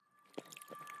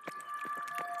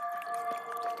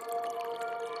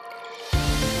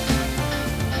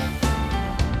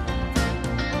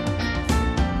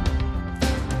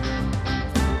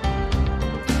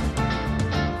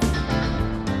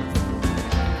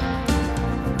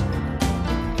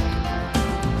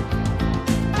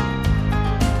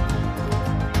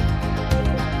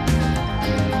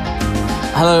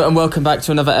Hello and welcome back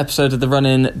to another episode of The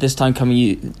Run-In, this time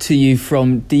coming to you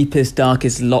from deepest,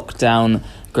 darkest lockdown,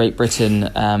 Great Britain,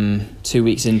 2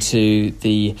 weeks into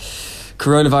the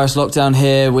coronavirus lockdown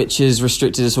here, which has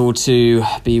restricted us all to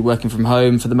be working from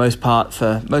home for the most part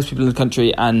for most people in the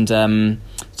country, and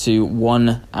to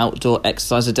one outdoor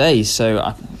exercise a day. So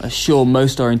I'm sure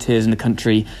most orienteers in the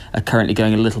country are currently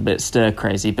going a little bit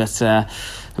stir-crazy, but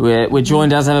we're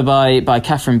joined as ever by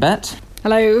Catherine Bett.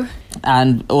 Hello.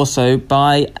 And also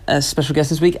by a special guest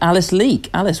this week, Alice Leake.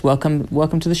 Alice, welcome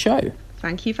to the show.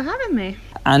 Thank you for having me.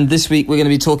 And this week we're going to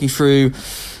be talking through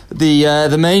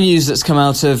the main news that's come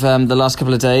out of the last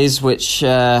couple of days, which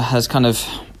has kind of,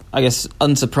 I guess,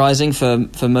 unsurprising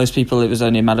for most people. It was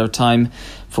only a matter of time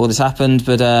before this happened,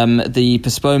 but the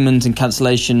postponement and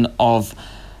cancellation of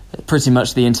pretty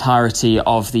much the entirety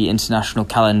of the international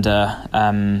calendar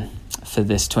for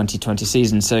this 2020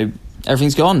 season. So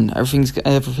everything's gone.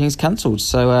 Everything's cancelled.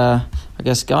 So I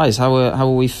guess, guys, how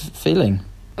are we feeling?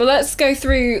 Well, let's go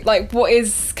through what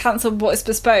is cancelled, what is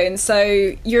postponed.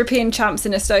 So European champs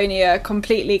in Estonia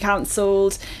completely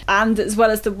cancelled, and as well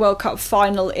as the World Cup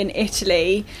final in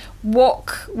Italy.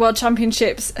 WOC World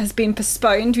Championships has been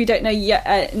postponed. We don't know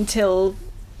yet until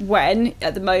when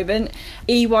at the moment.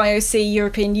 EYOC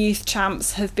European Youth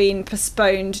Champs have been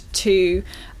postponed to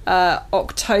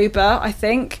October, I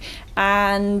think.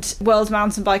 And World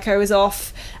Mountain Biker is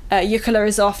off, Jukala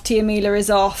is off, Tiamila is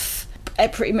off,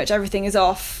 pretty much everything is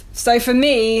off. So for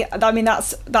me, I mean,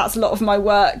 that's a lot of my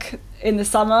work in the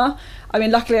summer. I mean,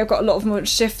 luckily I've got a lot of more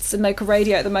shifts in local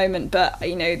radio at the moment, but I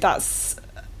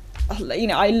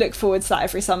look forward to that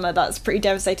every summer. That's pretty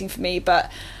devastating for me, but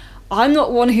I'm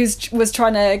not one was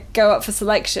trying to go up for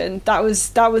selection. That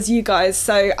was you guys.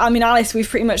 So I mean, Alice, we've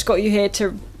pretty much got you here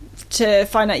to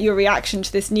find out your reaction to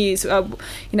this news.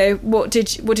 What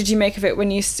did you make of it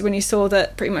when you saw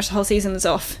that pretty much the whole season was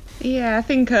off? Yeah, I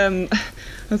think I've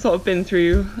sort of been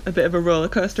through a bit of a roller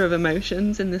coaster of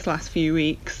emotions in this last few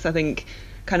weeks. I think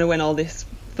kind of when all this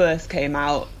first came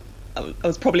out, I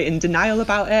was probably in denial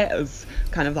about it. I was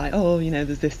kind of like,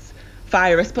 there's this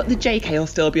virus, but the JK will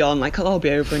still be on, I'll be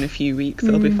over in a few weeks,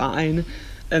 it'll be fine.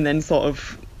 And then sort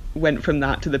of went from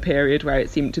that to the period where it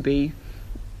seemed to be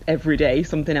every day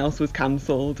something else was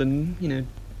cancelled, and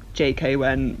JK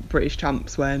went, British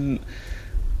champs went,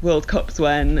 World Cups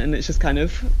went, and it's just kind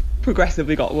of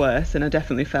progressively got worse. And I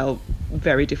definitely felt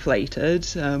very deflated.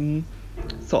 Sort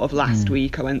of last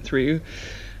week I went through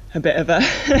a bit of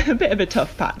a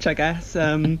tough patch, I guess.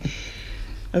 I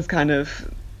was kind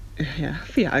of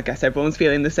I guess everyone's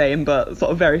feeling the same, but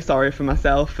sort of very sorry for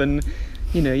myself. And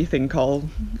you think all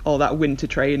that winter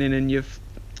training, and you've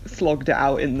slogged it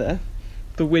out in the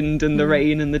wind and the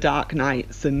rain and the dark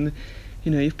nights, and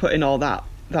you've put in all that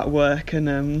work,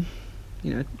 and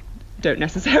don't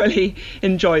necessarily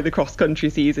enjoy the cross country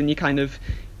season. You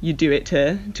do it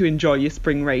to enjoy your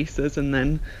spring races, and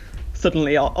then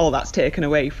suddenly all that's taken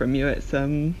away from you. It's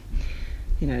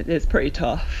it's pretty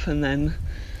tough. And then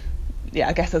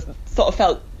I guess I sort of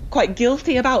felt quite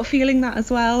guilty about feeling that as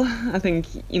well. I think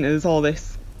there's all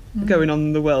this going on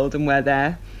in the world, and where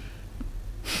they're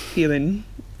feeling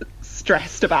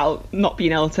stressed about not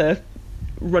being able to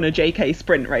run a JK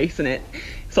sprint race, and it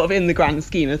sort of, in the grand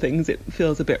scheme of things, it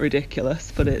feels a bit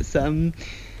ridiculous, but it's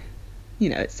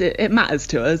it matters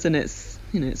to us, and it's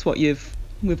it's what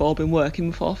we've all been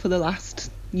working for the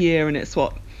last year, and it's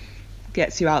what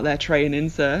gets you out there training.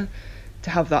 So to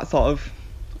have that sort of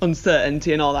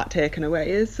uncertainty and all that taken away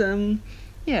is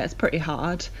it's pretty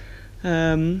hard.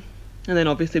 And then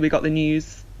obviously we got the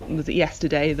news, was it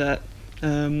yesterday, that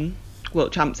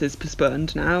World Champs is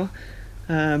postponed now.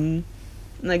 And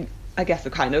I guess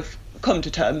I've kind of come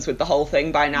to terms with the whole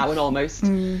thing by now, and almost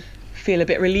feel a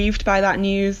bit relieved by that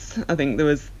news. I think there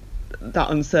was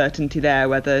that uncertainty there,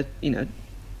 whether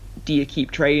do you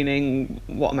keep training,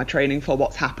 what am I training for,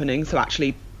 what's happening. So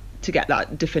actually to get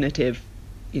that definitive,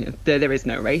 there is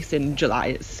no race in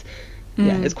July,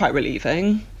 it's quite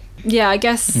relieving. I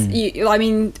guess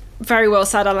very well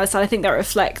said, Alice. I think that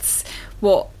reflects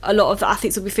what a lot of the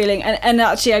athletes will be feeling, and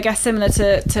actually I guess similar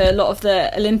to a lot of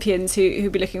the Olympians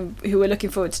who were looking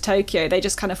forward to Tokyo. They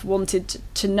just kind of wanted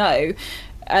to know.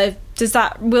 Does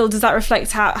that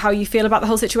reflect how you feel about the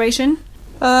whole situation?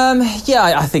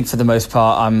 I think for the most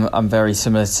part I'm very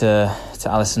similar to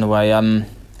Alice in a way. I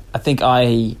think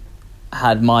I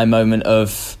had my moment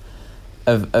of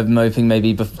moping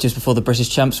maybe just before the British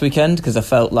Champs weekend, because I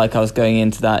felt like I was going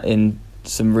into that in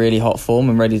some really hot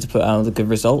form and ready to put out a good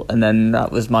result, and then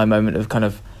that was my moment of kind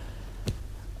of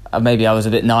maybe I was a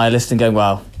bit nihilist and going,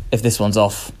 well, if this one's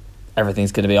off,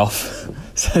 everything's going to be off.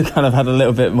 So kind of had a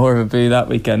little bit more of a boo that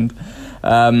weekend.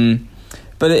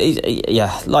 But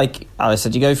yeah, like Alice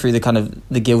said, you go through the kind of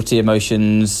the guilty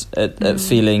emotions at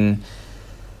feeling,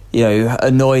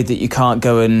 annoyed that you can't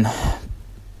go and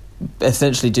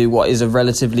essentially do what is a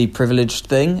relatively privileged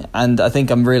thing. And I think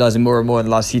I'm realising more and more in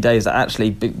the last few days that actually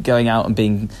going out and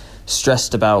being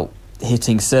stressed about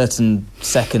hitting certain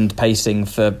second pacing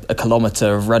for a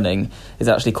kilometre of running is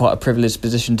actually quite a privileged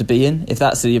position to be in. If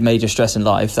that's your major stress in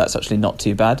life, that's actually not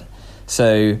too bad.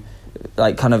 So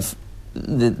like kind of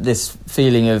this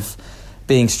feeling of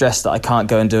being stressed that I can't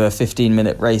go and do a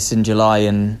 15-minute race in July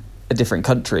in a different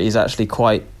country is actually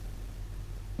quite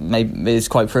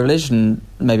privileged, and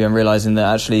maybe I'm realising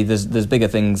that actually there's bigger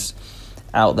things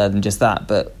out there than just that.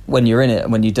 But when you're in it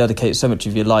and when you dedicate so much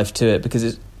of your life to it,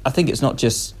 because I think it's not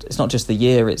just the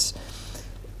year, it's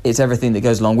everything that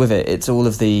goes along with it. It's all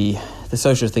of the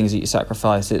social things that you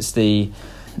sacrifice. It's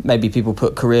maybe people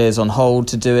put careers on hold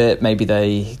to do it. Maybe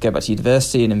they go back to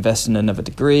university and invest in another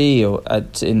degree or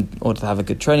in order to have a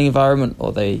good training environment,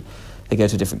 or they go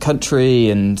to a different country,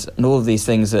 and all of these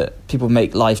things that people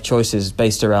make life choices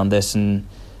based around this, and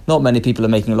not many people are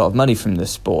making a lot of money from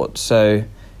this sport. So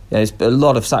there's a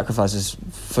lot of sacrifices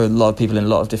for a lot of people in a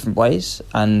lot of different ways,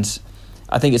 and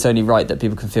I think it's only right that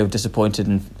people can feel disappointed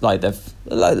and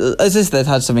as if they've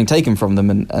had something taken from them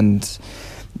and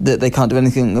that they can't do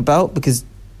anything about, because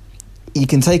you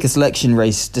can take a selection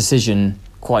race decision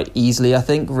quite easily, I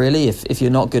think, really. If you're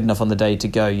not good enough on the day to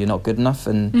go, you're not good enough,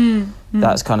 and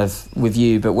that's kind of with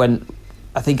you. But when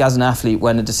I think as an athlete,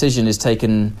 when a decision is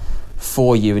taken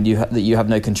for you and that you have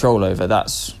no control over,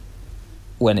 that's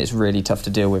when it's really tough to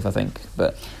deal with, I think.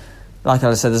 But like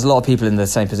I said, there's a lot of people in the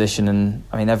same position, and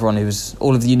I mean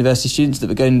all of the university students that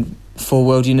were going for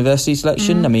World University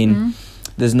Selection. I mean,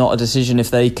 there's not a decision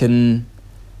if they can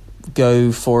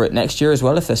go for it next year as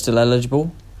well, if they're still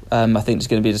eligible. I think there's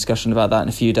going to be a discussion about that in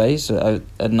a few days at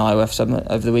an IOF summit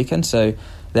over the weekend. So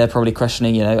they're probably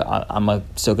questioning, am I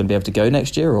still going to be able to go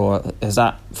next year, or is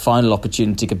that final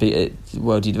opportunity to compete at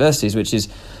World Universities, which is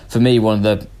for me one of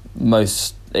the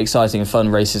most exciting and fun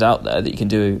races out there that you can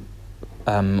do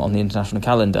on the international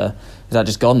calendar. Is that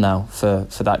just gone now for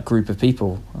that group of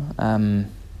people? I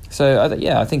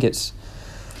think it's.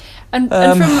 And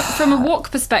from a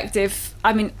walk perspective,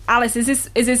 I mean, Alice, is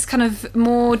this kind of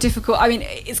more difficult? I mean,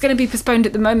 it's going to be postponed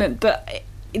at the moment, but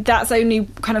that's only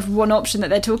kind of one option that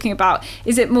they're talking about.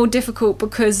 Is it more difficult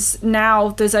because now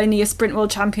there's only a Sprint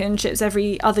World Championships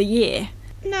every other year?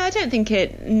 No, I don't think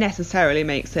it necessarily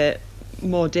makes it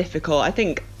more difficult. I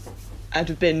think I'd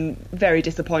have been very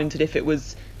disappointed if it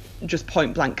was just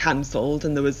point blank cancelled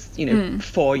and there was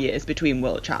 4 years between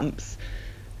World Champs.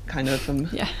 Kind of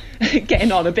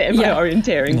getting on a bit of my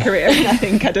orienteering career, and I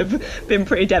think I'd have been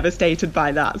pretty devastated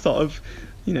by that sort of,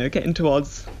 getting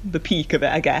towards the peak of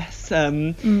it, I guess.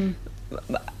 I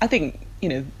think,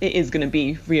 it is going to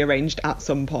be rearranged at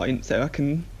some point, so I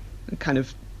can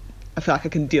I feel like I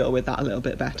can deal with that a little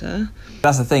bit better.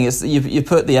 That's the thing, is you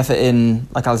put the effort in,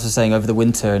 like Alice was saying, over the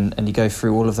winter, and you go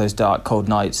through all of those dark, cold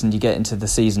nights, and you get into the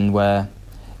season where,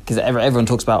 because everyone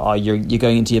talks about, you're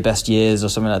going into your best years or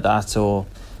something like that, or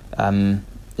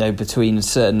between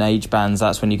certain age bands,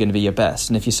 that's when you're going to be your best.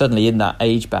 And if you're suddenly in that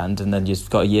age band and then you've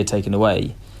got a year taken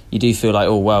away, you do feel like,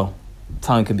 oh well,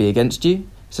 time can be against you.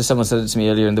 So someone said it to me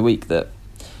earlier in the week that,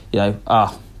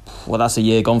 that's a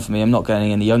year gone for me, I'm not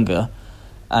getting any younger.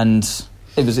 And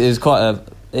it was it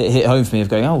hit home for me of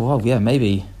going, oh well, yeah,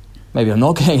 maybe I'm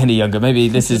not getting any younger, maybe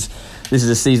this is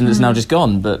a season that's now just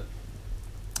gone. But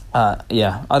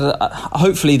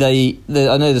hopefully I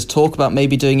know there's talk about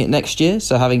maybe doing it next year,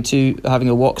 so having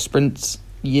a walk sprint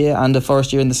year and a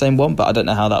forest year in the same one, but I don't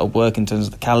know how that will work in terms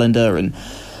of the calendar and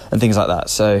things like that.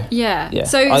 So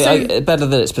so better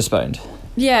that it's postponed.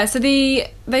 Yeah, so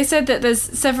they said that there's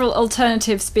several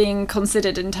alternatives being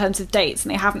considered in terms of dates,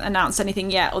 and they haven't announced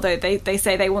anything yet, although they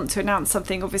say they want to announce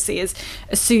something obviously as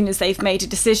soon as they've made a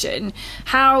decision.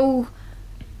 How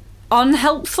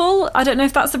unhelpful, I don't know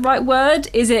if that's the right word,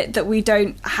 is it that we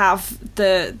don't have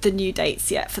the new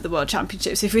dates yet for the World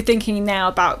Championships? If we're thinking now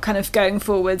about kind of going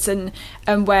forwards and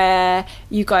where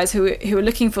you guys who are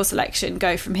looking for selection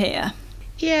go from here.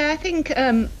 Yeah, I think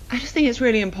I just think it's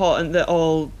really important that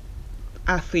all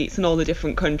athletes in all the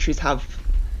different countries have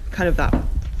kind of that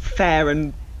fair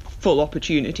and full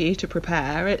opportunity to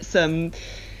prepare. It's I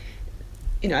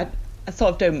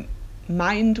sort of don't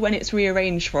mind when it's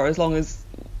rearranged for, as long as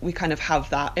we kind of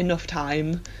have that enough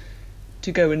time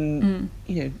to go and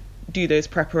do those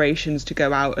preparations, to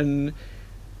go out and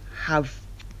have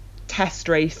test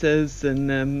races,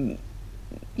 and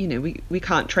we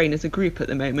can't train as a group at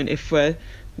the moment if we're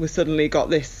suddenly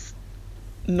got this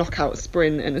knockout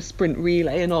sprint and a sprint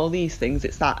relay and all these things.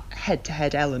 It's that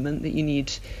head-to-head element that you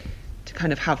need to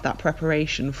kind of have that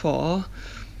preparation for.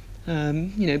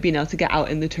 Being able to get out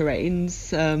in the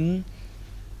terrains.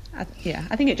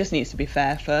 I think it just needs to be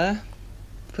fair for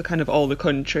kind of all the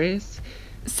countries.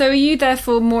 So are you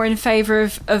therefore more in favour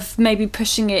of maybe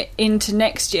pushing it into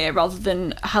next year rather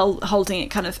than holding it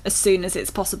kind of as soon as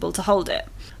it's possible to hold it?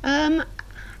 I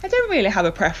don't really have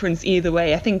a preference either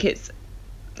way. I think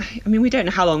we don't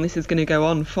know how long this is going to go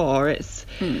on for.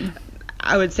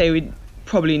 I would say we'd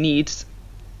probably need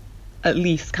at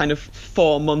least kind of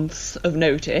 4 months of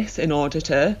notice in order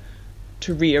to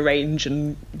rearrange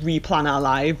and replan our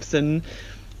lives and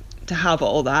to have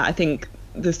all that. I think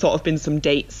there's sort of been some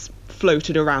dates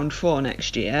floated around for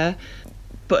next year,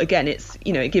 but again,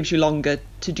 it gives you longer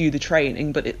to do the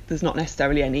training, but there's not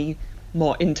necessarily any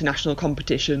more international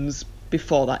competitions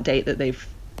before that date that they've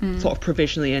sort of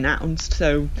provisionally announced.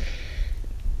 So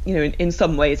in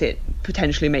some ways it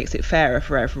potentially makes it fairer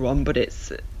for everyone, but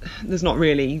there's not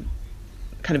really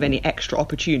kind of any extra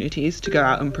opportunities to go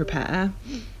out and prepare.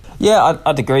 Yeah,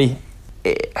 I'd agree.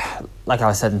 Like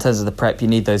I said, in terms of the prep, you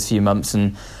need those few months,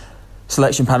 and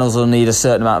selection panels will need a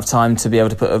certain amount of time to be able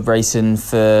to put a race in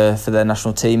for their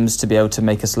national teams to be able to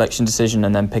make a selection decision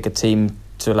and then pick a team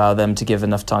to allow them to give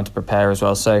enough time to prepare as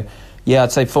well. So yeah,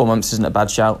 I'd say 4 months isn't a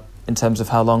bad shout in terms of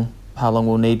how long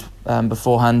we'll need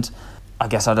beforehand. I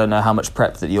guess I don't know how much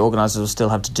prep that the organisers will still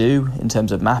have to do in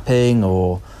terms of mapping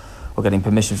or getting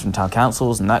permission from town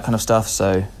councils and that kind of stuff.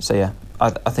 So yeah, I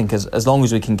think as long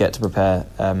as we can get to prepare,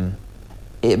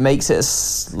 it makes it a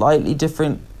slightly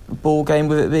different ball game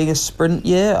with it being a sprint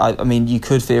year. I mean, you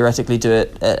could theoretically do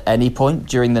it at any point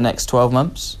during the next 12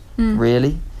 months,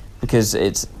 really, because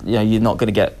it's you're not going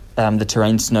to get the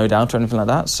terrain snowed out or anything like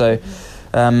that. So,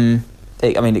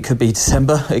 it could be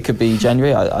December, it could be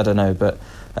January. I don't know, but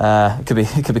it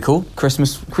could be cool.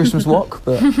 Christmas walk,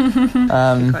 but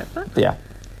yeah.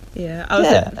 Yeah, I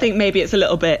also think maybe it's a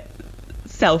little bit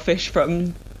selfish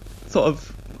from sort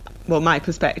of, my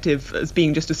perspective as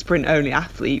being just a sprint-only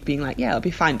athlete, being like, it'll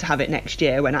be fine to have it next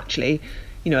year, when actually,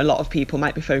 a lot of people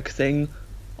might be focusing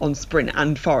on sprint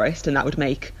and forest, and that would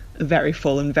make a very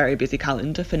full and very busy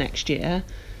calendar for next year.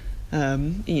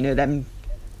 Them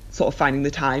sort of finding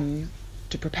the time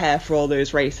to prepare for all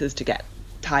those races, to get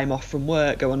time off from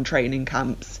work, go on training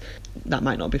camps. That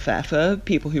might not be fair for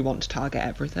people who want to target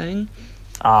everything.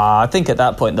 I think at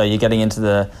that point, though, you're getting into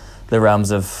the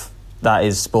realms of that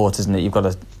is sport, isn't it? You've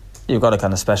got to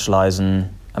kind of specialise and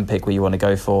pick what you want to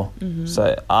go for. Mm-hmm.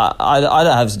 So I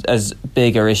don't have as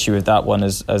big a issue with that one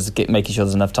as making sure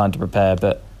there's enough time to prepare.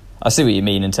 But I see what you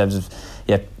mean in terms of,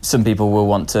 some people will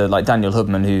want to, like Daniel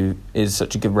Hubman, who is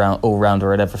such a good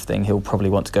all-rounder at everything, he'll probably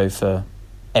want to go for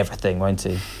everything, won't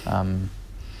he?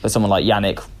 But someone like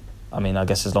Yannick, I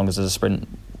guess as long as there's a sprint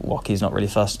walk, he's not really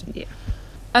fussed. Yeah.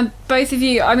 Both of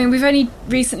you, we've only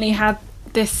recently had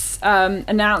this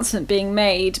announcement being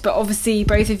made, but obviously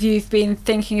both of you have been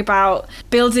thinking about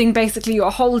building basically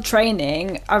your whole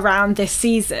training around this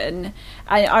season.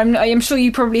 I'm sure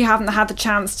you probably haven't had the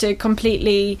chance to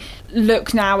completely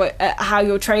look now at how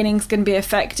your training's going to be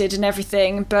affected and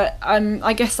everything, but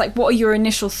I guess, what are your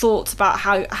initial thoughts about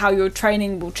how your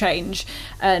training will change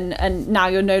and now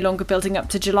you're no longer building up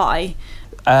to July?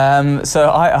 So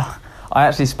I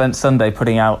actually spent Sunday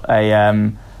putting out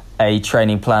a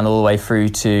training plan all the way through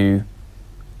to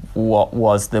what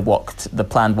was the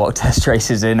planned walk test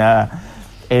races in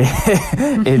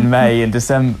May and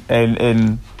December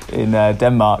in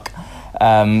Denmark.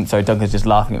 Sorry, Duncan's just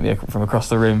laughing at me from across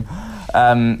the room.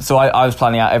 So I was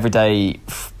planning out every day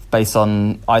based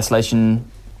on isolation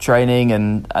training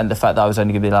and the fact that I was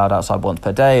only going to be allowed outside once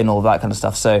per day and all that kind of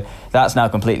stuff. So that's now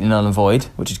completely null and void,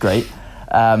 which is great.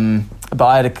 But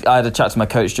I had a chat to my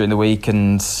coach during the week,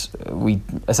 and we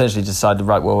essentially decided,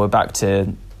 right, well, we're back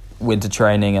to winter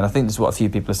training, and I think this is what a few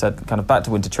people have said, kind of back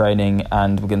to winter training,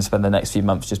 and we're going to spend the next few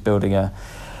months just building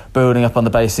up on the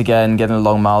base again, getting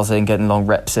long miles in, getting long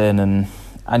reps in,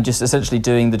 and just essentially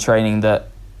doing the training that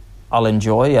I'll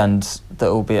enjoy and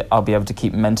that I'll be able to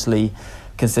keep mentally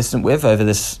consistent with over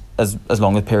this as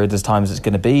long a period of time as it's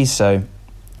going to be. So,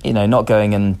 not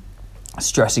going and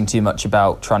stressing too much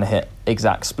about trying to hit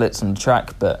exact splits on the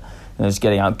track, but just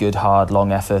getting out good, hard,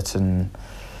 long effort and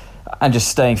just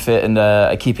staying fit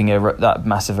and keeping that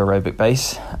massive aerobic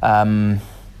base. I'm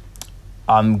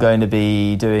going to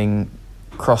be doing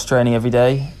cross training every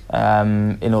day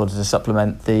in order to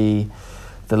supplement the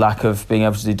lack of being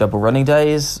able to do double running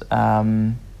days.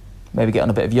 Maybe get on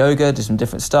a bit of yoga, do some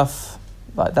different stuff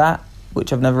like that,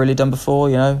 which I've never really done before.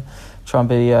 Try and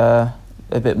be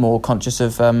a bit more conscious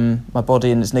of my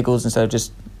body and its niggles instead of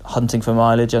just hunting for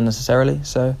mileage unnecessarily.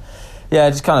 So yeah,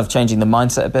 just kind of changing the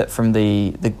mindset a bit from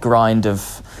the grind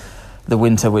of the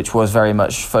winter, which was very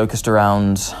much focused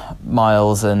around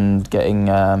miles and getting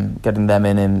them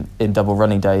in double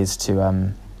running days,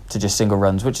 to just single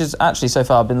runs, which has actually so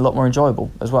far been a lot more enjoyable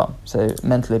as well. So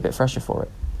mentally a bit fresher for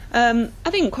it. I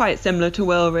think quite similar to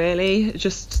Will, really.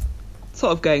 Just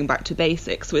sort of going back to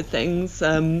basics with things.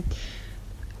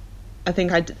 I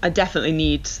think I definitely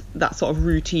need that sort of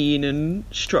routine and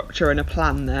structure and a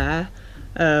plan there.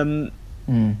 And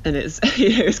it's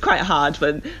it's quite hard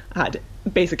when I had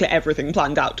basically everything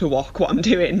planned out to what I'm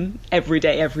doing every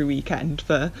day, every weekend,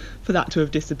 for that to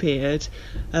have disappeared.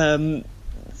 So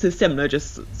similar,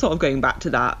 just sort of going back to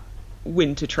that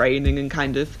winter training and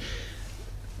kind of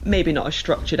maybe not as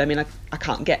structured. I mean, I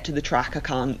can't get to the track, I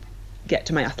can't get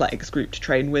to my athletics group to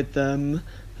train with them.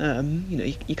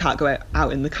 You can't go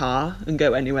out in the car and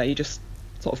go anywhere. You're just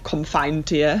sort of confined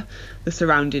to the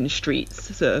surrounding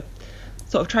streets. So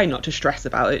sort of trying not to stress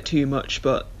about it too much,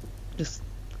 but just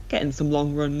getting some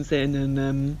long runs in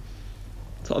and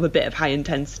sort of a bit of high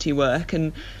intensity work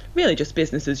and really just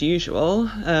business as usual.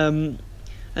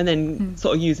 And then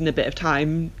sort of using a bit of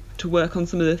time to work on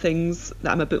some of the things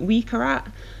that I'm a bit weaker at.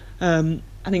 I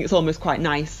think it's almost quite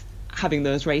nice having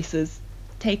those races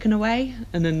taken away,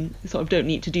 and then you sort of don't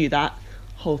need to do that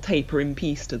whole tapering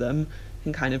piece to them,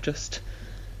 and kind of just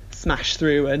smash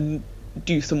through and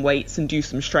do some weights and do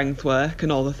some strength work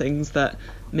and all the things that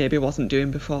maybe I wasn't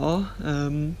doing before.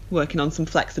 Working on some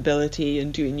flexibility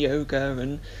and doing yoga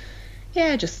and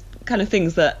just kind of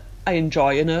things that I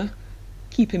enjoy and are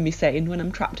keeping me sane when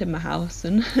I'm trapped in my house,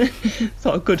 and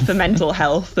sort of good for mental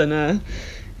health, and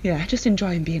just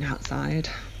enjoying being outside.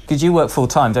 Because you work full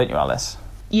time, don't you, Alice?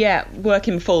 Yeah,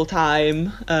 working full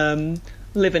time,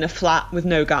 live in a flat with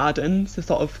no garden, so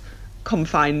sort of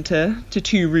confined to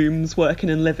 2 rooms, working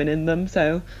and living in them.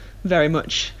 So very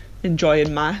much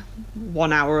enjoying my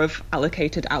 1 hour of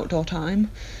allocated outdoor time.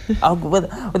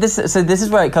 This is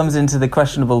where it comes into the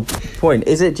questionable point.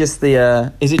 Is it just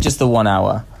the 1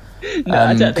 hour? No, I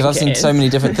don't think because I've seen so many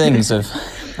different things of.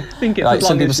 I think it's like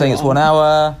some people saying it's 1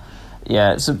 hour.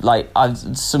 Yeah, so like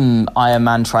some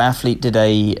Ironman triathlete did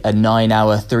a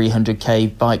 9-hour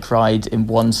 300k bike ride in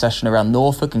one session around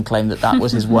Norfolk and claimed that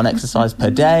was his one exercise per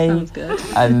day. Sounds good.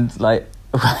 And like,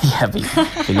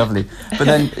 be lovely. But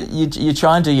then you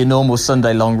try and do your normal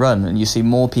Sunday long run and you see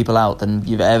more people out than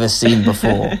you've ever seen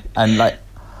before, and like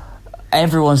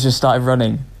everyone's just started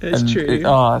running. It's true. It's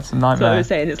a nightmare. So I was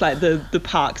saying, it's like the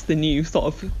park's the new sort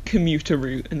of commuter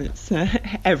route, and it's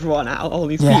everyone out, all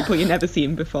these people you've never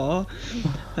seen before.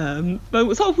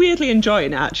 But sort of weirdly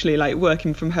enjoying it, actually, like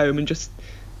working from home and just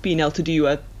being able to do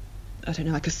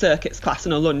like a circuits class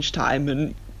in a lunchtime,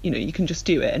 and you can just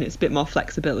do it, and it's a bit more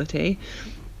flexibility.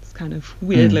 It's kind of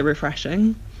weirdly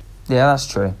refreshing. Yeah, that's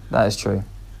true. That is true.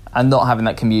 And not having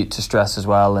that commute to stress as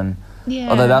well, and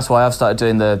yeah. Although that's why I've started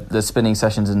doing the spinning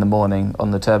sessions in the morning on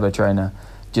the turbo trainer,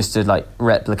 just to like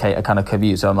replicate a kind of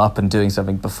commute, so I'm up and doing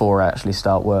something before I actually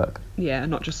start work. Yeah,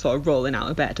 not just sort of rolling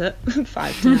out of bed at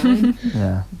 5 to 9.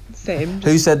 Yeah. Same.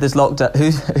 Who said this lockdown?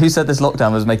 Who said this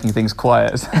lockdown was making things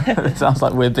quiet? It sounds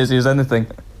like we're busy as anything.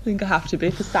 I think I have to be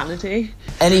for sanity.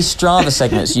 Any Strava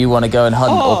segments you want to go and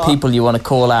hunt, or people you want to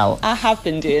call out? I have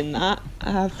been doing that. I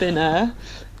have been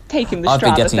taking the Strava segments. I've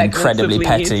been getting incredibly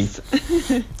petty.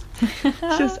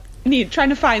 Just trying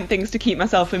to find things to keep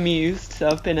myself amused. So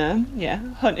I've been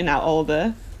hunting out all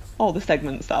the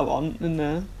segments that I want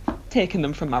and taking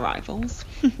them from my rivals.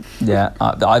 Yeah,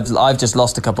 I've just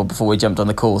lost a couple before we jumped on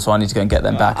the call, so I need to go and get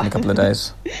them back in a couple of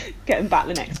days. Get them back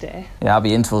the next day. Yeah, I'll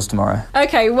be intervals tomorrow.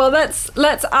 Okay, well let's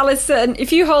Alison,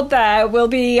 if you hold there, we'll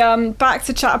be back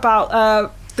to chat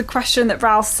about the question that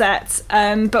Ralph set,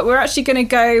 but we're actually going to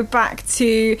go back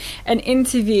to an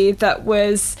interview that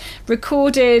was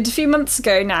recorded a few months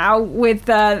ago now with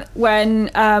when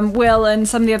Will and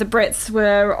some of the other Brits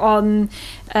were on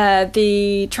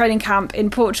the training camp in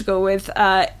Portugal with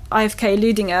IFK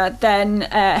Ludinger. Then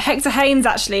Hector Haynes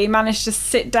actually managed to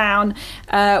sit down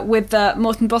with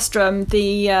Mårten Boström,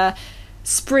 the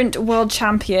sprint world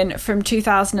champion from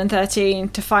 2013,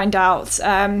 to find out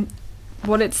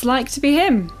what it's like to be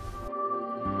him.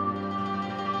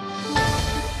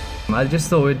 I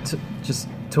just thought we'd just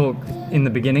talk in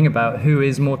the beginning about who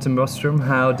is Mårten Boström,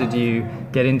 how did you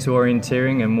get into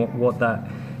orienteering, and what that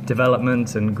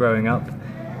development and growing up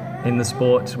in the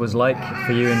sport was like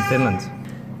for you in Finland.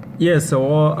 Yeah,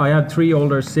 so I had 3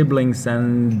 older siblings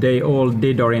and they all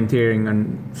did orienteering,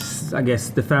 and I guess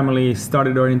the family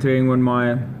started orienteering when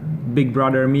my big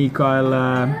brother Mikael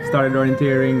started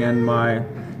orienteering, and my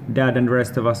Dad and the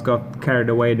rest of us got carried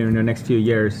away during the next few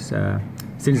years.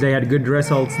 Since they had good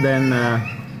results then,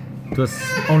 it was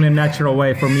only a natural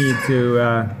way for me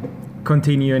to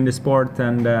continue in the sport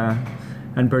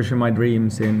and pursue my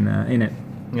dreams in it.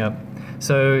 Yeah.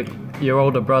 So your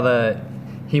older brother,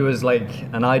 he was like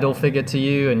an idol figure to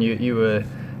you, and you were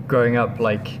growing up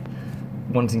like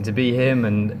wanting to be him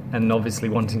and obviously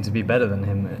wanting to be better than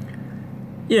him.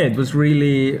 Yeah, it was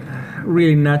really,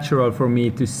 really natural for me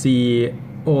to see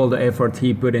all the effort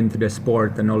he put into the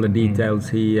sport and all the details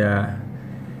he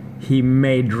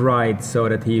made right so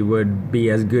that he would be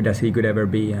as good as he could ever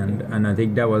be, and I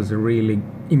think that was a really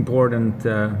important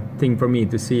thing for me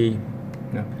to see.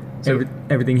 Yeah. So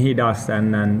everything he does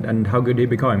and how good he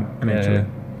became eventually. Yeah.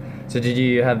 So did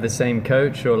you have the same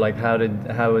coach, or like how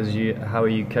were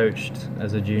you coached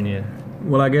as a junior?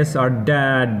 Well, I guess our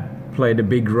dad played a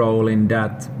big role in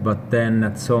that, but then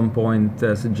at some point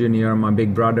as a junior my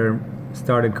big brother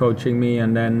started coaching me,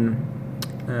 and then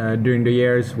during the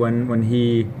years when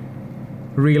he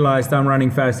realized I'm running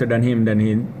faster than him, then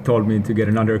he told me to get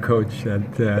another coach that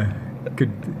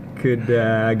could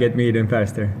get me even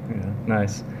faster. Yeah,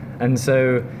 nice. And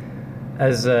so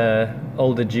as a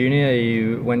older junior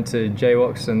you went to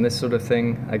JWOCs and this sort of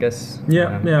thing, I guess?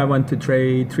 Yeah, I went to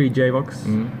three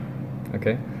JWOCs.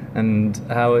 Okay. And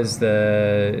how is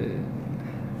the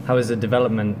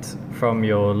development from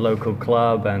your local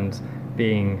club and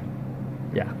being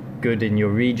good in your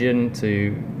region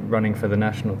to running for the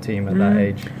national team at that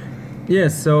age? Yeah,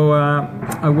 so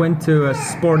I went to a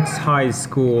sports high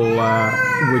school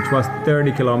which was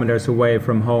 30 kilometers away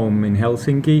from home in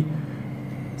Helsinki.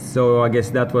 So I guess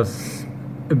that was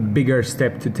a bigger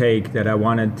step to take, that I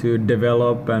wanted to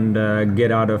develop and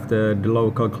get out of the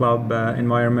local club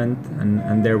environment,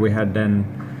 and there we had then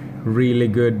really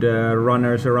good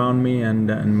runners around me,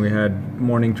 and we had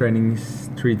morning trainings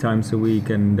 3 times a week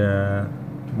and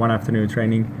one afternoon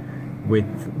training with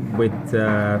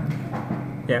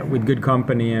good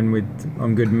company and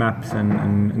on good maps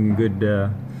and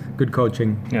good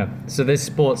coaching. Yeah. So this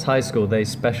sports high school, they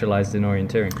specialized in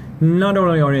orienteering? Not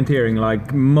only orienteering,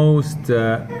 like most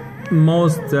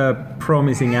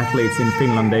promising athletes in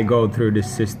Finland, they go through this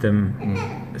system.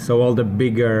 So all the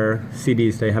bigger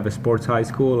cities, they have a sports high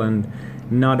school, and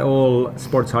not all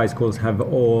sports high schools have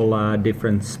all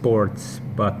different sports,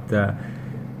 but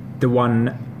the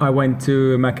one I went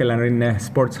to, Mäkelänrinne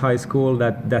Sports High School,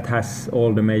 that has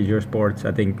all the major sports.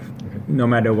 I think no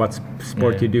matter what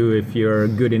sport you do, if you're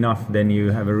good enough, then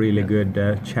you have a really good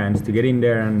chance to get in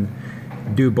there and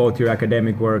do both your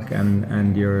academic work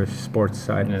and your sports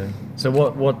side. Yeah. So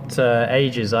what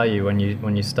ages are you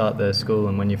when you start the school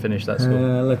and when you finish that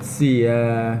school? Let's see,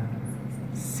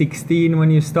 16 when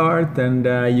you start, and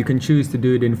you can choose to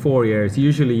do it in 4 years.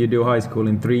 Usually you do high school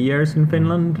in 3 years in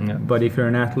Finland, but if you're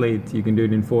an athlete you can do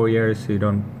it in 4 years, so you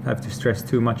don't have to stress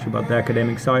too much about the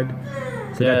academic side.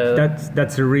 So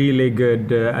that's a really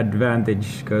good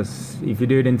advantage, because if you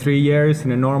do it in 3 years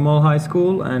in a normal high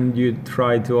school and you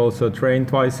try to also train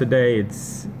twice a day,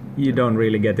 you don't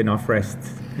really get enough rest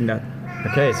in that.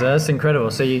 Okay, so that's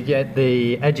incredible. So you get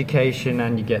the education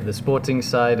and you get the sporting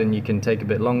side, and you can take a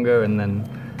bit longer and then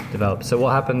develop. So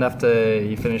what happened after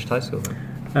you finished high school then?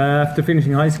 After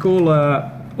finishing high school,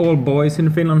 all boys in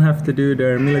Finland have to do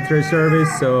their military service,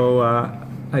 so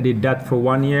I did that for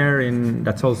 1 year.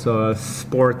 That's also a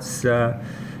sports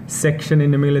section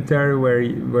in the military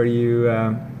where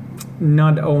you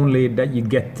not only that you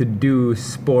get to do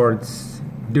sports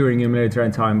during your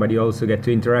military time, but you also get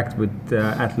to interact with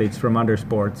athletes from other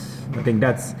sports. I think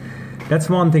that's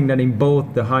one thing that in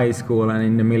both the high school and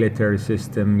in the military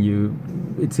system,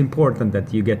 it's important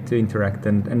that you get to interact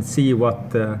and see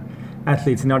what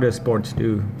athletes in other sports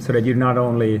do, so that you not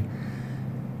only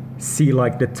see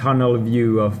like the tunnel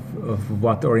view of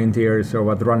what orienteers or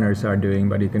what runners are doing,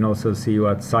 but you can also see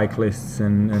what cyclists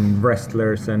and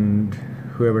wrestlers and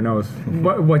whoever knows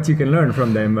what you can learn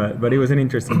from them. But it was an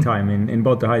interesting time in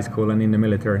both the high school and in the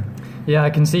military. Yeah,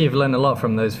 I can see you've learned a lot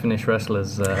from those Finnish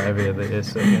wrestlers every other year.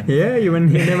 So, yeah, you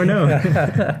never know.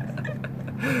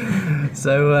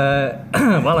 So,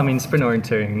 well, I mean, sprint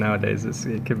orienteering nowadays,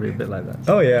 it could be a bit like that.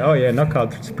 So. Oh yeah,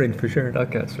 knockout sprint for sure.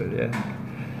 Knockout sprint, yeah.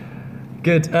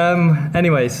 Good.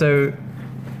 Anyway, so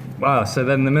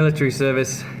then the military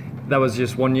service, that was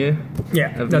just 1 year?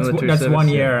 Yeah, that's 1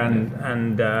 year,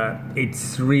 and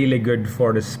it's really good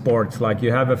for the sports. Like,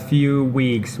 you have a few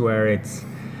weeks where it's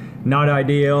not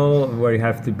ideal, where you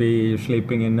have to be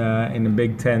sleeping in a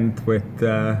big tent with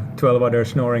 12 other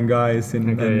snoring guys,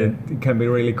 and it can be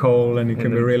really cold and it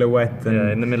can be really wet.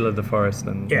 And in the middle of the forest.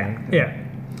 And yeah.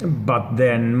 But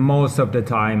then most of the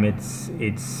time it's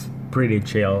pretty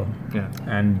chill. Yeah.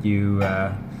 And you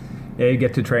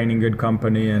get to train in good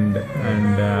company and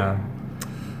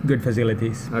good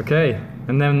facilities. Okay,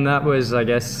 and then that was, I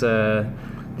guess, the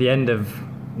end of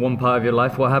one part of your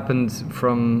life. What happened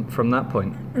from that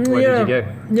point? Where did you go?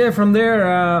 Yeah, from there,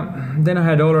 then I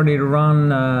had already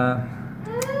run, a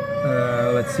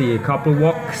couple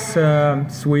walks,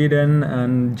 Sweden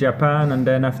and Japan, and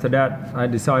then after that I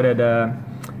decided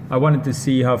I wanted to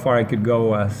see how far I could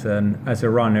go as a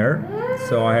runner.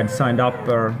 So I had signed up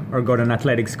or got an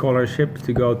athletic scholarship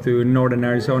to go to Northern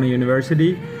Arizona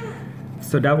University.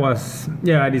 So that was,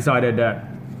 I decided that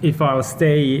if I'll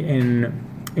stay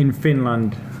in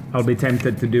Finland, I'll be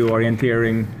tempted to do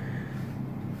orienteering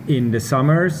in the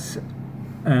summers,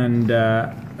 and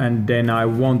then I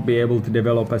won't be able to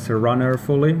develop as a runner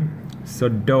fully. So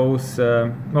those, I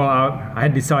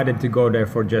had decided to go there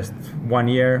for just 1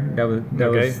 year. That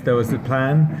was the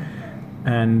plan,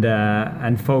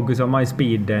 and focus on my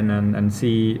speed then, and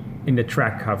see in the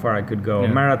track how far I could go.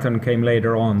 Yeah. Marathon came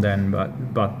later on then,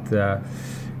 but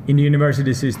in the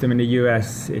university system in the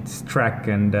US, it's track,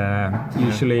 and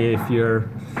usually if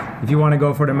you want to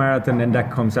go for the marathon, then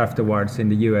that comes afterwards in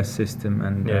the US system.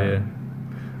 And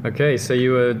Okay, so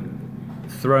you were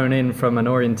thrown in from an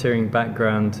orienteering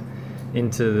background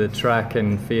into the track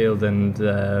and field and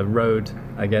road,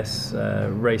 I guess,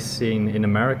 race scene in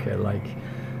America. Like,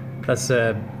 that's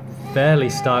a fairly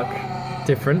stark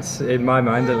difference in my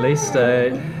mind, at least.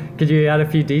 Could you add a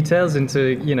few details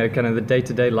into, kind of the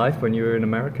day-to-day life when you were in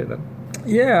America then?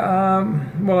 Yeah,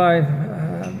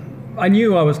 I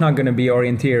knew I was not going to be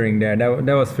orienteering there.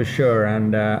 That was for sure.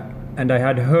 And I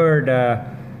had heard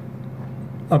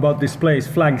about this place,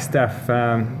 Flagstaff,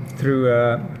 through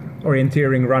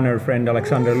orienteering runner friend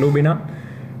Alexander Lubina,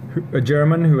 a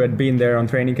German who had been there on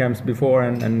training camps before,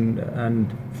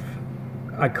 and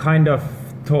I kind of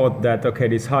thought that, okay,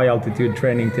 this high altitude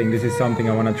training thing, this is something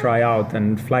I want to try out.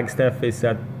 And Flagstaff is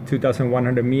at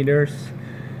 2,100 meters,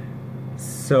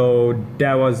 so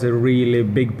that was a really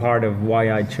big part of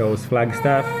why I chose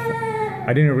Flagstaff.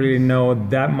 I didn't really know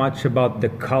that much about the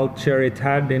culture it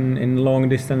had in long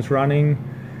distance running.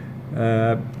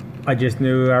 I just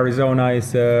knew Arizona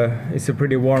is a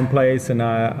pretty warm place, and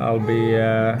I'll be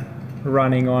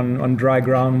running on dry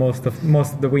ground most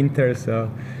of the winter.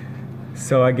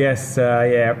 So I guess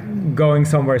going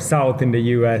somewhere south in the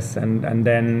US and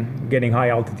then getting high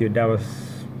altitude, that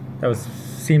was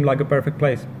seemed like a perfect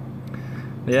place.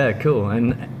 Yeah, cool.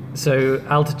 And so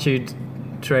altitude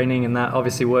training and that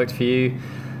obviously worked for you.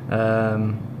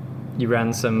 You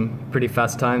ran some pretty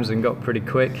fast times and got pretty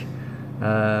quick.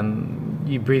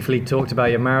 You briefly talked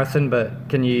about your marathon, but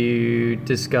can you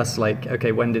discuss, like,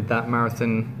 okay, when did that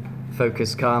marathon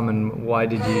focus come, and why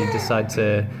did you decide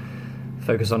to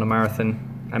focus on a marathon?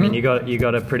 I mean, you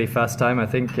got a pretty fast time. I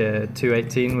think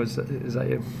 2:18 is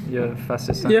that your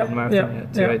fastest time on the marathon?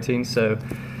 Yeah, 2:18. Yeah. So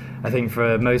I think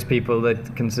for most people, they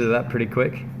consider that pretty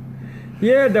quick.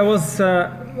 Yeah, that was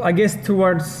I guess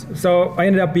towards. So I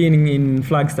ended up being in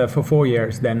Flagstaff for 4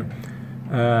 years then.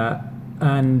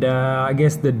 And I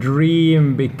guess the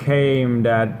dream became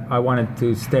that I wanted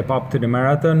to step up to the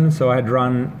marathon. So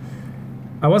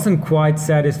I wasn't quite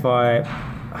satisfied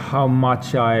how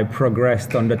much I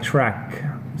progressed on the track.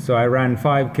 So I ran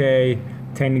 5K,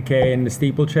 10K in the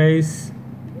steeplechase,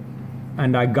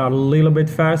 and I got a little bit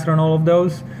faster on all of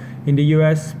those in the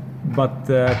US. But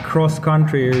cross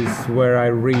country is where I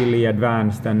really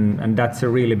advanced, and that's a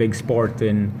really big sport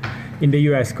in the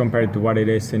US compared to what it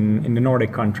is in the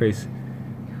Nordic countries.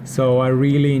 So I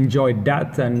really enjoyed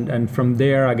that, and from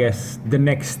there, I guess the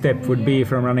next step would be,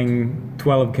 from running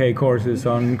 12K courses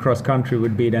on cross country,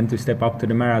 would be then to step up to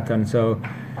the marathon. So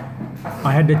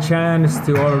I had the chance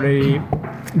to already,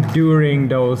 during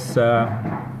those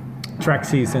track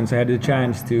seasons, I had the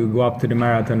chance to go up to the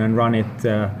marathon and run it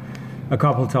a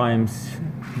couple times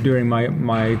during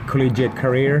my collegiate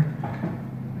career.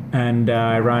 And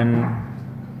I ran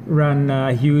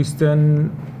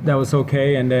Houston. That was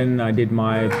okay, and then I did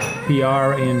my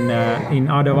PR in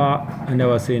Ottawa, and that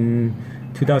was in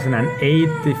 2008,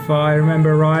 if I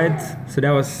remember right. So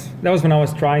that was when I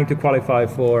was trying to qualify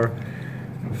for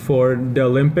the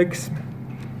Olympics,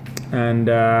 and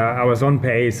I was on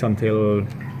pace until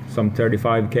some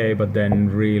 35K, but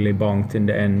then really bonked in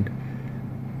the end.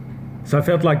 So I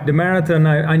felt like the marathon,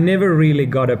 I never really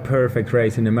got a perfect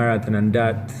race in the marathon, and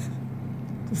that.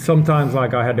 Sometimes,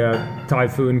 like, I had a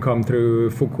typhoon come through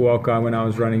Fukuoka when I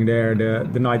was running there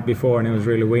the night before, and it was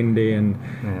really windy, and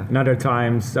other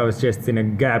times I was just in a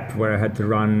gap where I had to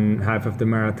run half of the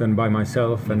marathon by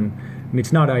myself, and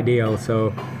it's not ideal.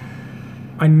 So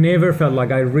I never felt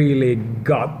like I really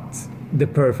got the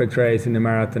perfect race in the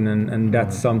marathon, and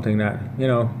that's something that, you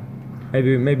know,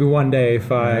 maybe one day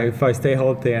if I stay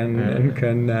healthy and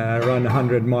can run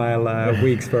 100-mile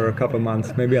weeks for a couple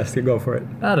months, maybe I'll still go for it.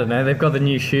 I don't know. They've got the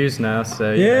new shoes now,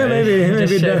 so maybe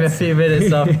just shave a few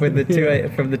minutes off with the Yeah.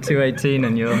 from the 218,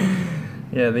 and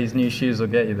these new shoes will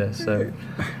get you there. So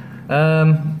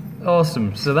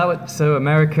awesome. So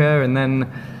America, and then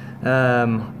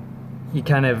you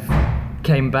kind of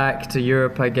came back to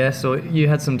Europe, I guess, or you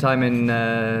had some time in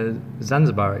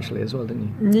Zanzibar actually as well,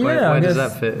 didn't you? Yeah, where does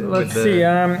that fit? Let's see.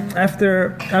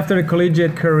 After the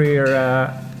collegiate career,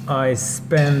 I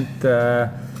spent I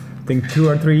think 2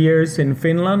 or 3 years in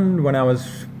Finland when I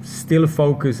was still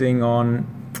focusing on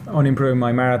improving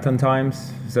my marathon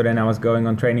times. So then I was going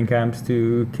on training camps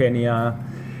to Kenya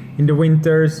in the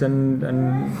winters and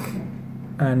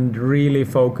really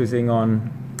focusing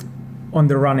on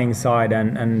the running side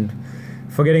and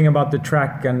forgetting about the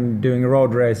track and doing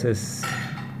road races,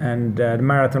 and the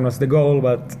marathon was the goal.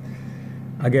 But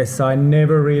I guess I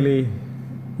never really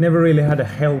had a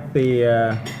healthy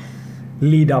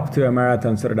lead up to a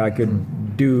marathon so that I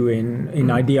could do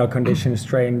in ideal conditions,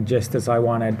 train just as I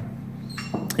wanted.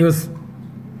 It was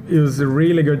a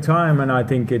really good time, and I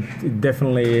think it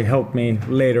definitely helped me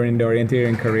later in the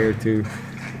orienteering career to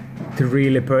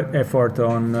really put effort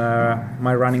on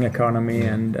my running economy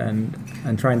and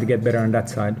trying to get better on that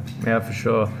side. Yeah, for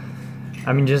sure.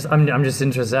 I mean, I'm just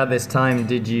interested. At this time,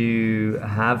 did you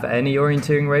have any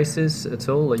orienteering races at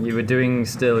all? Like you were doing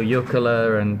still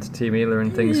Jukala and Team Ila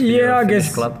and things for your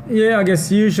Finnish club? Yeah, I guess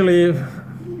usually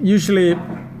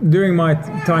during my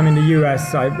time in the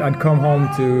US, I'd come home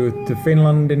to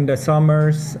Finland in the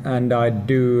summers and I'd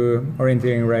do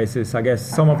orienteering races. I guess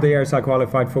some of the years I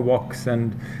qualified for walks,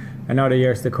 and other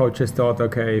years the coaches thought,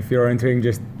 okay, if you're orienteering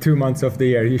just 2 months of the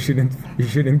year, you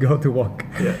shouldn't go to walk.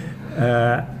 Yeah.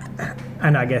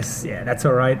 And I guess that's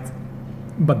all right.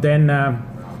 But then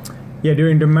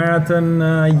during the marathon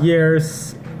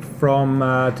years from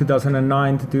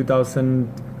 2009 to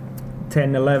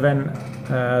 2010-11,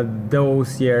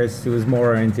 those years it was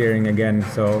more orienteering again.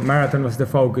 So marathon was the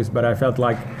focus, but I felt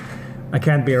like I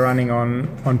can't be running on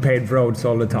paved roads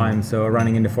all the time. So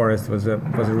running in the forest was a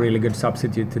really good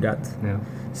substitute to that,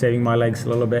 saving my legs a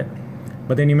little bit.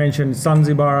 But then you mentioned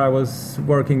Zanzibar. I was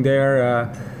working there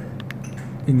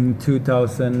in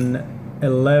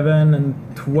 2011 and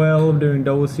 12. During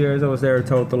those years, I was there a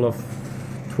total of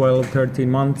 12, 13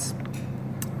 months,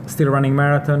 still running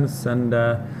marathons, and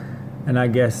I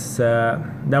guess that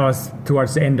was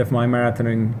towards the end of my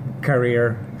marathoning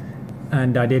career.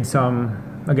 And I did some,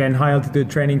 again, high altitude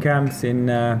training camps in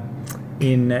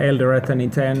Eldoret and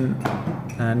Iten,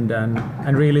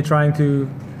 and really trying to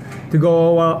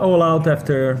go all out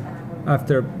after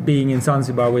being in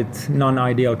Zanzibar with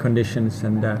non-ideal conditions.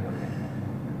 And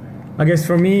I guess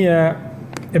for me, a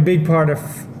big part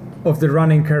of the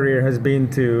running career has been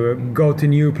to go to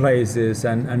new places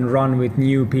and run with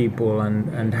new people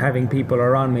and having people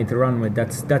around me to run with.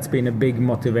 That's been a big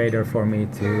motivator for me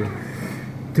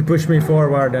to push me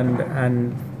forward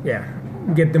and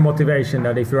get the motivation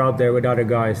that if you're out there with other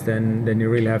guys, then you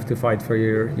really have to fight for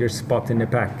your spot in the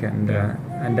pack, and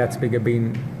that's big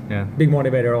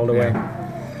motivator all the way.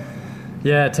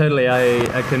 Yeah, totally.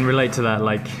 I can relate to that.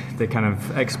 Like the kind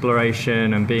of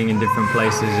exploration and being in different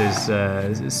places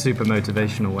is super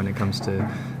motivational when it comes to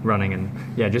running, and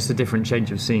just a different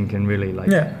change of scene can really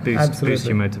boost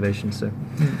your motivation. So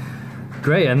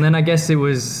great. And then I guess it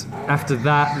was after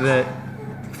that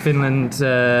Finland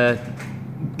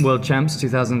World Champs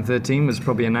 2013 was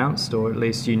probably announced, or at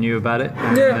least you knew about it.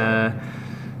 And,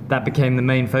 that became the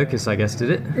main focus, I guess, did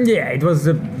it? Yeah, it was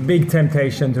a big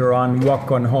temptation to run walk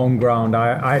on home ground.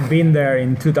 I had been there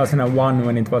in 2001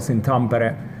 when it was in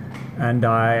Tampere, and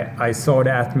I saw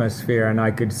the atmosphere and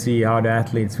I could see how the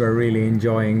athletes were really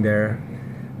enjoying their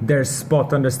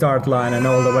spot on the start line and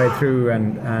all the way through.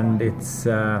 And it's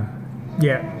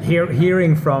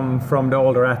hearing from the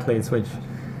older athletes, which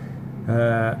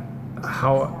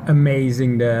how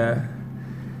amazing the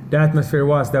atmosphere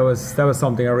was. That was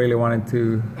something I really wanted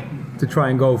to try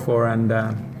and go for, and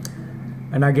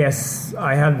I guess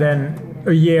I had then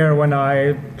a year when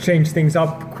I changed things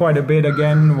up quite a bit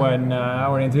again, when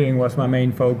orienteering was my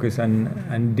main focus,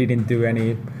 and didn't do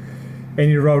any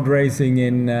road racing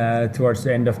in towards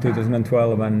the end of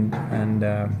 2012, and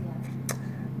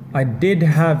I did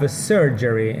have a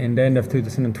surgery in the end of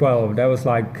 2012. That was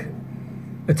like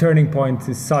a turning point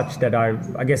as such that I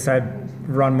guess I'd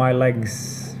run my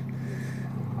legs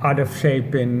out of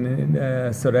shape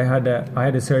so I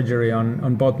had a surgery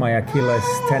on both my Achilles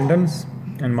tendons,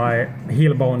 and my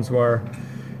heel bones were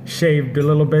shaved a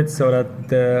little bit so that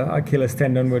the Achilles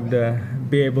tendon would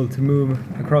be able to move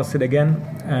across it again.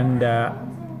 And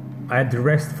I had to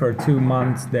rest for 2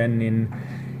 months then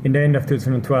in the end of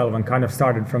 2012 and kind of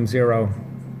started from zero.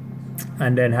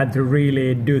 And then had to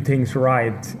really do things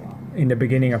right in the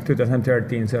beginning of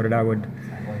 2013 so that I would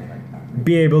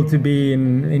be able to be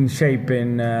in shape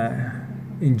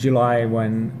in July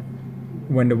when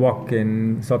the walk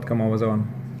in Sotkamo was on.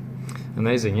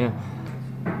 Amazing, yeah.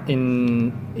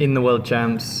 In the World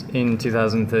Champs in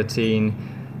 2013,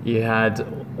 you had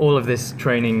all of this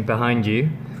training behind you,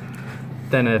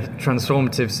 then a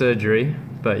transformative surgery,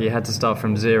 but you had to start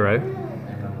from zero.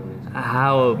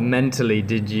 How mentally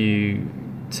did you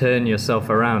turn yourself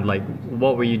around? Like,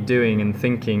 what were you doing and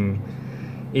thinking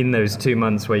in those 2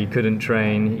 months where you couldn't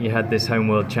train? You had this home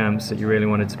World Champs that you really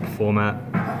wanted to perform at.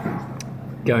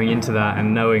 Going into that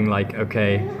and knowing, like,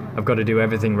 okay, I've got to do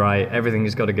everything right, everything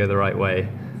has got to go the right way,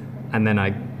 and then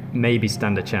I maybe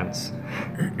stand a chance.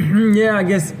 Yeah, I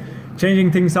guess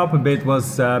changing things up a bit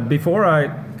was before I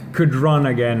could run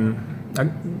again,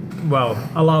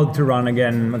 allowed to run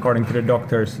again according to the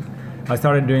doctors, I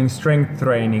started doing strength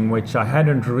training, which I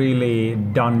hadn't really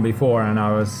done before, and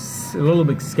I was a little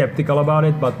bit skeptical about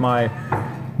it, but my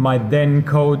then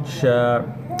coach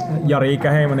Jari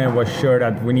Ikäheimonen was sure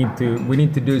that we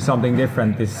need to do something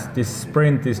different. This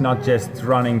sprint is not just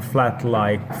running flat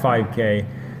like 5K,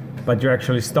 but you're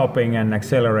actually stopping and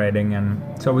accelerating. And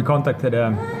so we contacted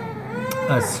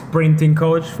a sprinting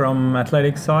coach from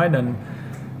athletics side,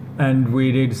 and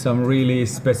we did some really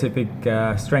specific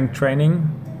strength training,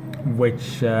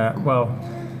 which the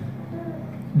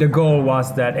goal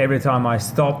was that every time I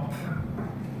stop,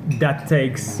 that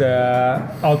takes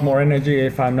out more energy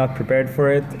if I'm not prepared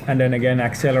for it, and then again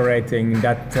accelerating,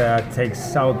 that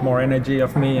takes out more energy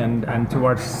of me, and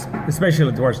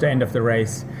especially towards the end of the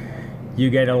race, you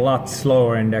get a lot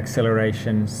slower in the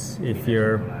accelerations if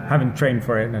you haven't trained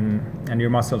for it and your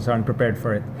muscles aren't prepared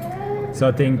for it. So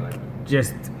I think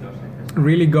just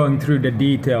really going through the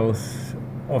details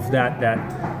of that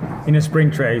in a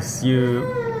sprint race you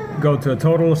go to a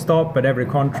total stop at every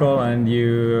control and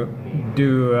you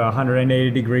do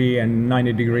 180 degree and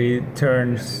 90 degree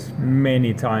turns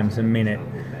many times a minute.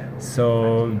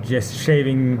 So just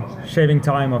shaving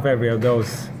time of every of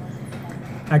those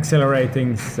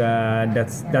acceleratings,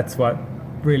 that's what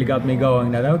really got me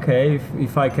going, that okay,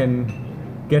 if I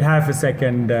can get half a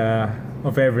second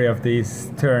of every of these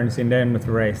turns in the end of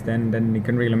the race, then it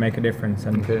can really make a difference.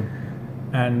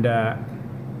 And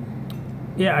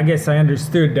yeah, I guess I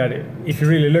understood that if you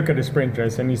really look at the sprint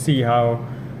race and you see how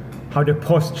the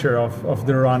posture of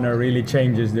the runner really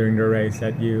changes during the race,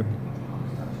 that you're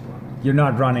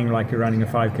not running like you're running a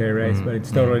 5K race, but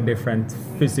it's totally different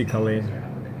physically.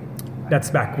 That's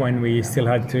back when we still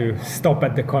had to stop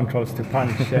at the controls to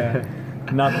punch,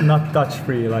 not touch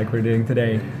free like we're doing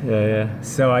today. Yeah.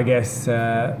 So I guess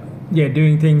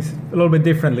doing things a little bit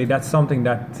differently, that's something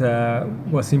that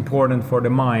was important for the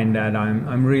mind, that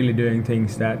I'm really doing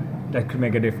things that could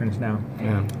make a difference now.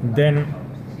 Yeah. Then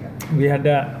we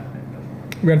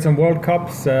had some World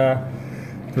Cups.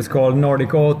 It was called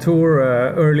Nordic All Tour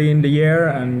early in the year,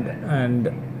 and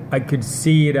I could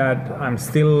see that I'm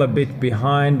still a bit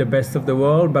behind the best of the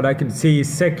world, but I could see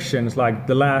sections like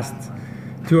the last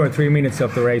 2 or 3 minutes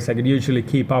of the race. I could usually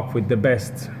keep up with the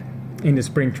best in the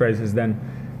sprint races then.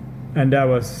 And that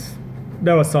was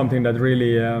something that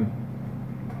really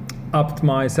upped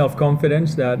my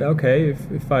self-confidence, that okay,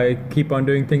 if I keep on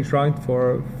doing things right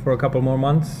for a couple more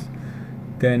months,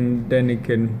 then it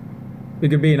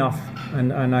could be enough,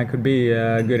 and I could be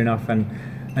good enough.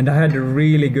 And I had a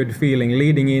really good feeling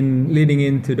leading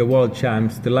into the World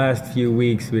Champs. The last few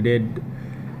weeks we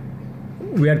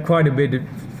had quite a bit of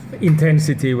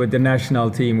intensity with the national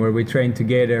team, where we trained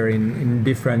together in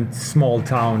different small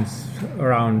towns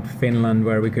around Finland,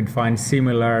 where we could find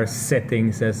similar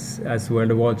settings as where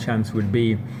the World Champs would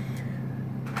be.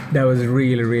 That was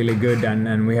really, really good,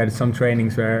 and we had some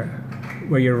trainings where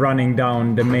you're running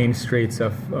down the main streets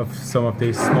of some of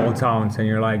these small towns, and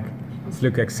you're like, it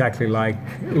look exactly like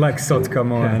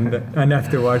Sotkamo, and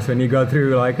afterwards when you go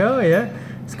through, like, oh yeah,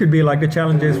 this could be like the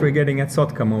challenges we're getting at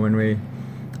Sotkamo when we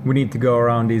need to go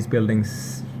around these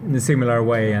buildings in a similar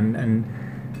way, and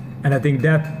I think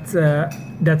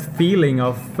that feeling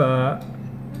of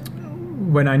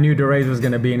when I knew the race was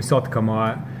going to be in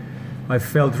Sotkamo, I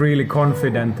felt really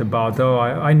confident about,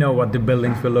 I know what the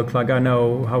buildings will look like, I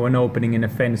know how an opening in a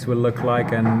fence will look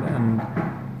like,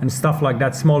 and stuff like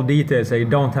that, small details. So you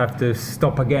don't have to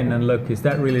stop again and look, is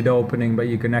that really the opening? But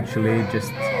you can actually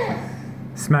just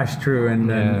smash through,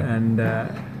 and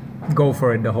go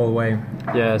for it the whole way.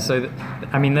 Yeah, so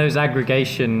I mean, those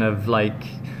aggregation of like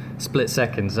split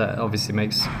seconds, that obviously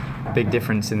makes a big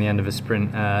difference in the end of a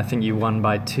sprint. I think you won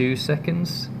by 2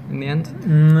 seconds in the end.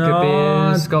 No,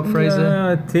 could be Scott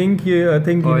Fraser. I think you Or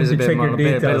need is to it a check bit your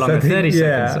details. bit longer, I think, 30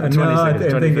 seconds, 20 no, seconds, I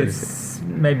 20, think 30 it's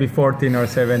maybe 14 or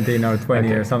 17 or 20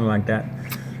 Okay. or something like that.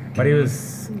 But it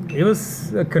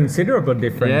was a considerable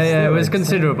difference. Yeah, it was It's-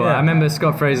 considerable. yeah. I remember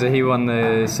Scott Fraser, he won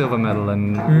the silver medal,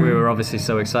 and we were obviously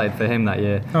so excited for him that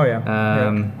year. Oh yeah.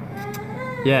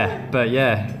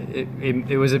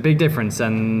 It was a big difference.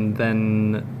 And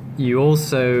then you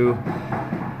also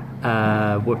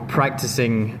were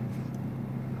practicing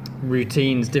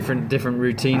routines, different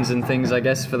routines and things, I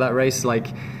guess, for that race. Like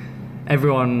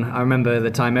everyone, I remember at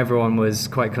the time everyone was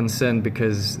quite concerned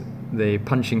because the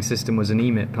punching system was an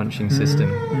EMIT punching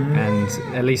system, and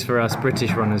at least for us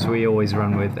British runners, we always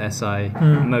run with SI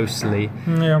mostly,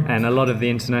 Yeah. and a lot of the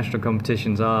international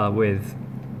competitions are with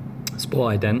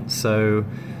Sport Ident. So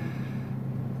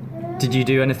did you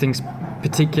do anything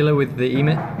particular with the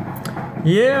EMIT?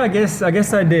 Yeah, I guess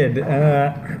I did.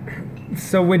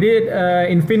 So we did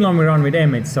in Finland. We run with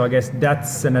EMIT, so I guess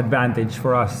that's an advantage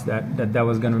for us that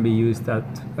was going to be used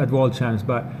at World Champs.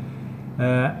 But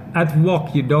at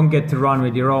WOC, you don't get to run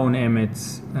with your own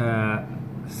EMITs.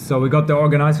 So we got the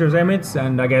organizers' EMITs,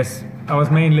 and I guess I was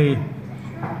mainly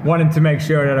wanted to make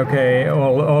sure that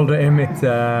all the EMIT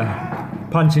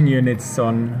punching units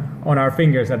on our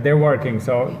fingers, that they're working.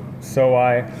 So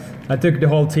I took the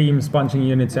whole team's punching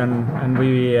units, and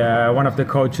we one of the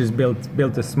coaches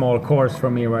built a small course for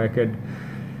me where I could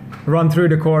run through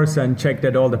the course and check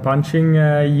that all the punching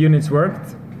units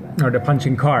worked, or the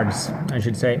punching cards, I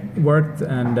should say, worked.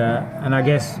 And I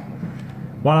guess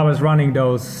while I was running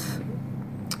those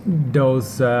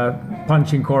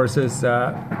punching courses,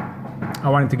 I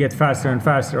wanted to get faster and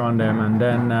faster on them. And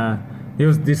then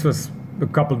this was a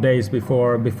couple of days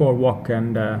before WOC,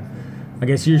 and I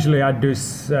guess usually I'd do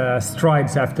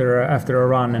strides after a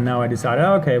run, and now I decided,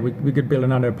 we could build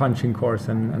another punching course,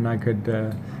 and I could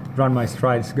run my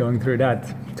strides going through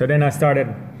that. So then I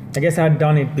started, I guess I'd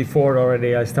done it before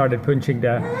already. I started punching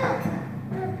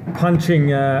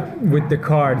with the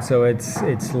card, so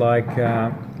it's like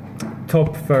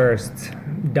top first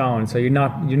down. So you're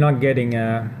not getting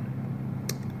a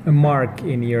mark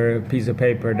in your piece of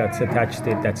paper that's attached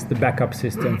to it. That's the backup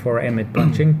system for EMIT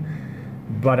punching.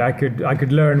 But I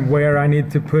could learn where I need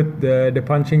to put the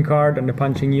punching card and the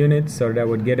punching unit, so that I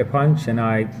would get a punch, and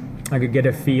I could get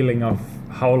a feeling of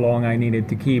how long I needed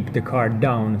to keep the card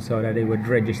down so that it would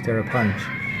register a punch.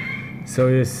 So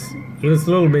it was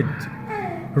a little bit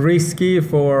risky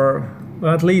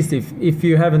well, at least if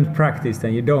you haven't practiced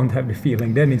and you don't have the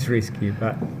feeling, then it's risky.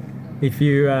 But if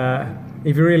you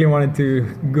really wanted to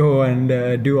go and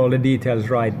do all the details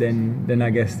right, then I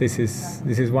guess this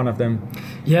is one of them.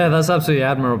 Yeah, that's absolutely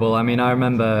admirable. I mean, I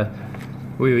remember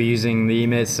we were using the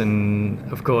EMITs,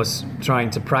 and of course trying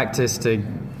to practice to,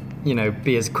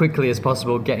 be as quickly as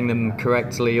possible, getting them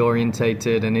correctly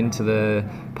orientated and into the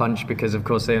punch, because of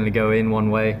course they only go in one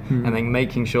way, and then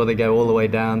making sure they go all the way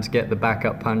down to get the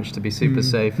backup punch to be super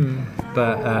safe.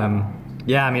 But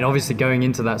yeah, I mean, obviously going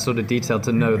into that sort of detail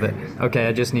to know that, okay,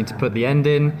 I just need to put the end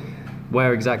in,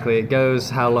 where exactly it goes,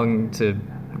 how long to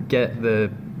get the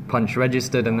punch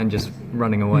registered, and then just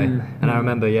running away. And I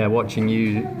remember, watching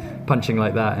you punching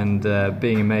like that, and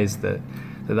being amazed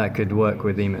that could work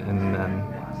with EMIT. And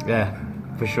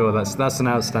for sure, that's an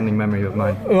outstanding memory of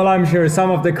mine. Well, I'm sure some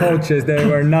of the coaches, they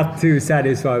were not too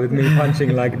satisfied with me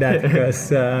punching like that,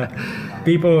 because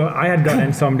I had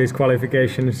gotten some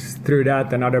disqualifications through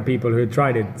that, and other people who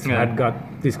tried it had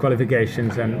got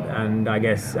disqualifications, and I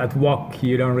guess at WOC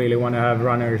you don't really want to have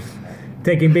runners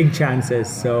taking big chances,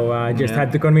 so I just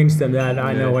had to convince them that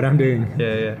I know what I'm doing.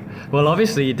 Yeah. Well,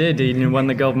 obviously you did. You won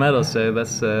the gold medal, so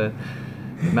that's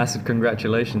massive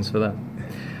congratulations for that.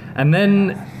 And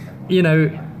then,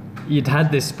 you'd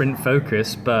had this sprint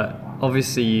focus, but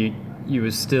obviously you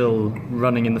were still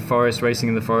running in the forest, racing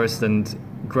in the forest, and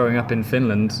growing up in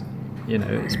Finland,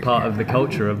 it's part of the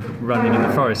culture of running in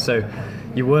the forest. So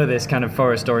you were this kind of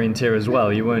forest orienteer as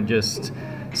well. You weren't just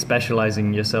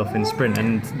specializing yourself in sprint.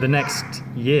 And the next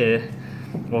year,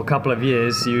 or a couple of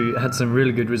years, you had some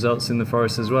really good results in the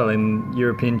forest as well. In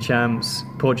European Champs,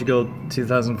 Portugal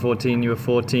 2014, you were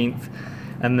 14th.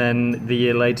 And then the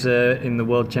year later in the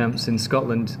World Champs in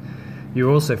Scotland, you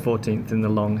were also 14th in the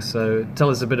long. So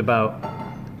tell us a bit about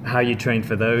how you trained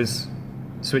for those,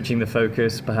 switching the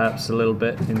focus perhaps a little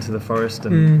bit into the forest,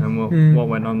 and what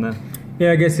went on there.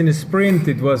 Yeah, I guess in the sprint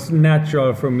it was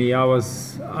natural for me. I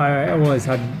always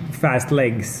had fast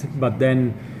legs, but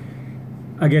then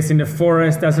I guess in the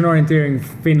forest, as an orienteer in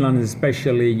Finland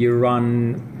especially, you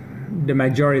run the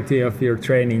majority of your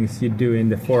trainings you do in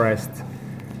the forest.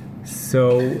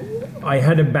 So I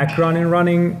had a background in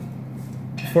running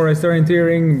forest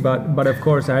orienteering, but of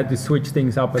course I had to switch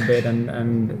things up a bit,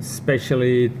 and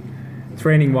especially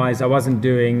training-wise, I wasn't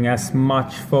doing as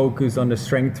much focus on the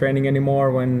strength training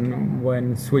anymore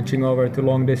when switching over to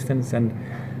long distance. And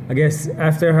I guess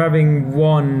after having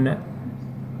won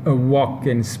a walk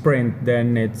and sprint,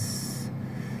 then it's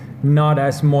not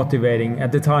as motivating.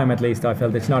 At the time, at least, I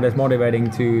felt it's not as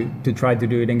motivating to try to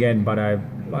do it again. But I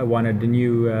wanted a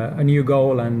new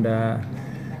goal,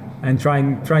 and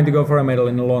trying to go for a medal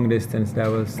in the long distance.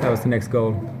 That was the next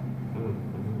goal.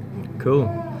 Cool.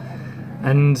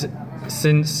 And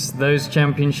since those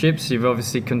championships, you've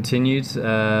obviously continued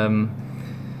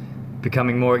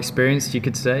becoming more experienced, you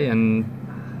could say, and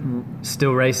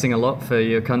still racing a lot for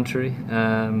your country.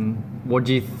 What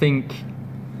do you think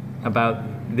about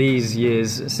these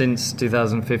years since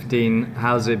 2015?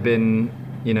 How's it been?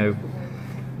 You know,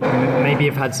 maybe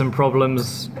you've had some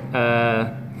problems,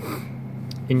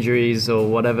 injuries or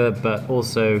whatever, but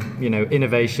also, you know,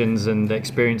 innovations and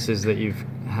experiences that you've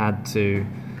had to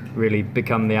really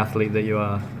become the athlete that you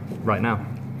are right now.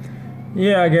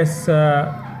 Yeah, I guess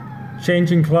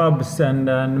changing clubs and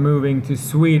moving to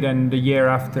Sweden the year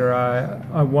after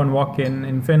I won walk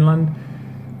in Finland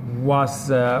was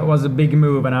a big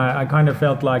move, and I kind of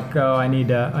felt like I need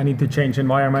to change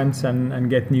environments and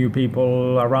get new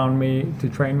people around me to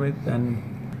train with,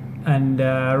 and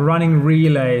running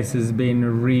relays has been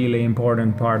a really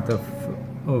important part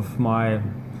of my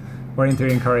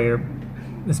orienteering career,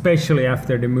 especially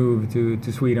after the move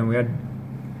to Sweden. We had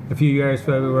a few years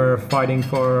where we were fighting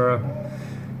for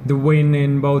the win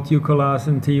in both Jukolas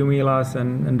and Tiumilas,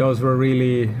 and those were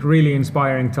really, really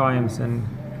inspiring times. And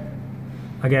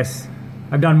I guess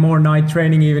I've done more night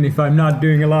training, even if I'm not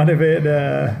doing a lot of it.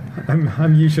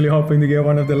 I'm usually hoping to get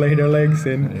one of the later legs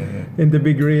in the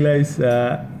big relays.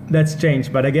 That's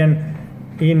changed, but again,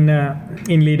 in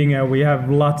Lidingö we have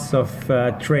lots of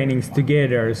trainings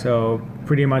together, so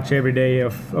pretty much every day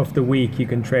of the week you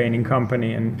can train in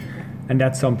company, and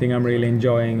that's something I'm really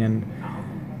enjoying. And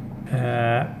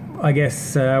I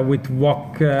guess with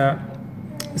WOC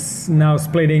now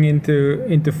splitting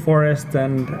into forest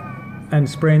and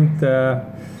sprint,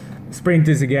 sprint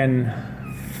is again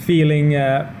feeling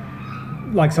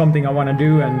like something I want to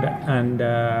do, and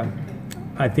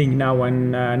I think now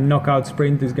when knockout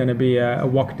sprint is going to be a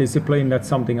WOC discipline, that's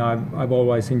something I've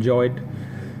always enjoyed,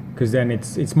 because then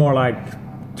it's more like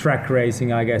track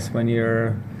racing, I guess, when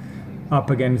you're up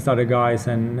against other guys,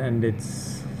 and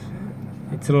it's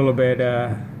a little bit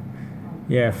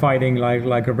fighting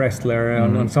like a wrestler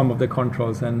on some of the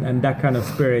controls, and that kind of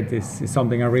spirit is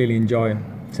something I really enjoy.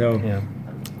 So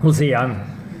we'll see.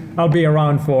 I'll be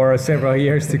around for several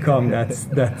years to come.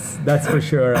 That's for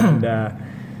sure. And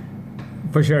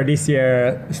for sure, this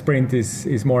year sprint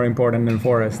is more important than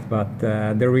forest, but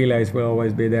the relays will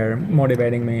always be there,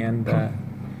 motivating me. And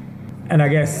I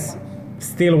guess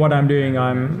still what I'm doing,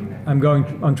 I'm going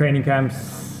on training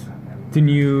camps to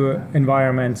new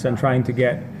environments and trying to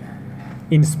get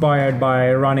inspired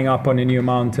by running up on a new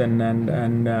mountain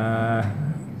and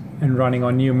running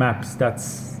on new maps.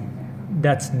 That's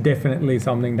definitely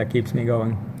something that keeps me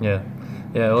going. Yeah,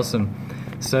 awesome.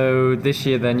 So this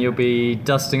year then you'll be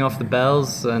dusting off the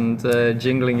bells and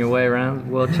jingling your way around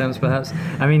World Champs perhaps.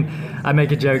 I mean, I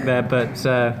make a joke there, but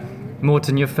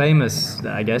Mårten, you're famous,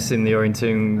 I guess, in the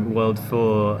orienteering world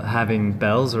for having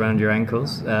bells around your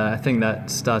ankles. I think that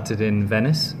started in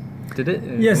Venice, did it?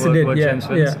 Yes, it did. World Champs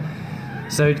Venice.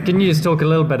 So can you just talk a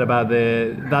little bit about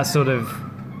that sort of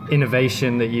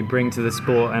innovation that you bring to the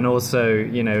sport, and also,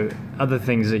 you know, other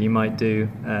things that you might do,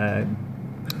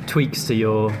 tweaks to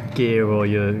your gear or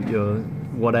your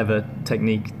whatever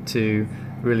technique to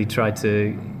really try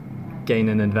to gain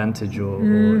an advantage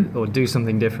or do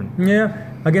something different? Yeah,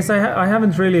 I guess I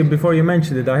haven't really, before you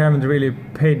mentioned it, I haven't really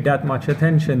paid that much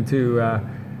attention to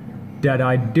that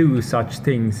I do such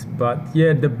things. But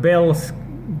yeah, the bells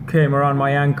came around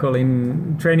my ankle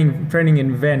in training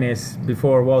in Venice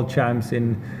before World Champs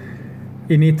in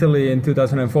Italy in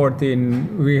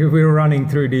 2014. We were running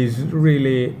through these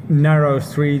really narrow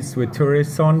streets with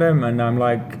tourists on them, and I'm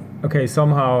like, okay,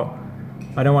 somehow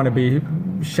I don't want to be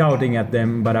shouting at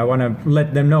them, but I want to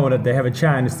let them know that they have a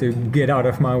chance to get out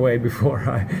of my way before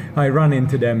I run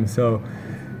into them. So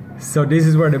this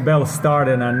is where the bell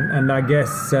started, and I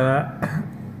guess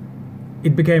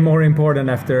it became more important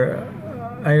after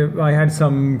I had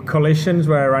some collisions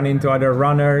where I ran into other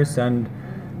runners and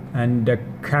the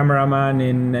cameraman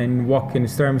in WOC in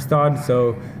Strömstad.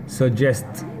 So just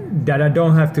that I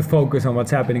don't have to focus on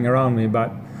what's happening around me,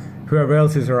 but whoever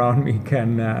else is around me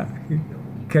can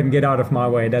get out of my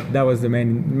way. That was the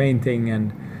main thing,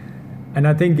 and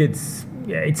I think it's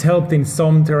helped in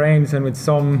some terrains, and with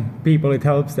some people it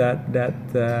helps that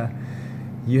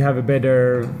you have a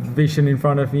better vision in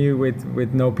front of you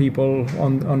with no people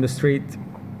on the street.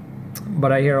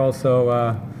 But I hear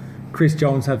also Chris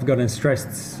Jones has gotten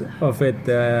stressed of it.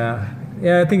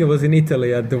 I think it was in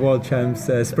Italy at the World Champs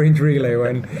sprint relay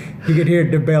when you could hear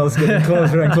the bells getting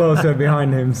closer and closer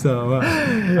behind him. So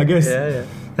I guess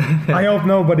I hope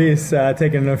nobody is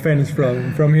taking offense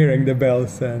from hearing the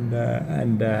bells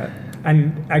and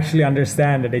actually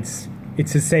understand that it's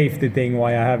a safety thing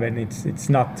why I have it. It's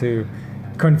not to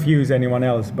confuse anyone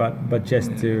else, but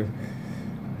just to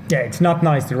it's not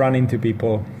nice to run into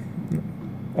people,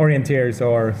 orienteers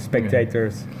or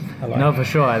spectators. No, for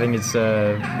sure. I think it's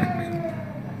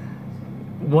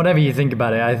whatever you think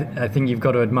about it. I think you've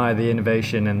got to admire the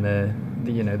innovation and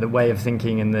the way of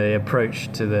thinking and the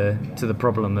approach to the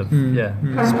problem of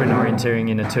sprint orienteering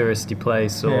in a touristy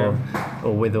place or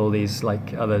with all these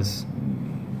like others,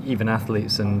 even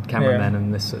athletes and cameramen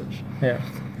and this such.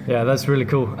 Yeah, that's really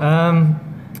cool.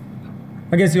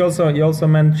 I guess you also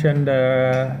mentioned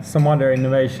some other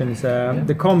innovations.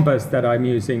 The compass that I'm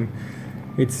using,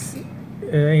 it's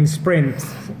in sprint.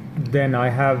 Then I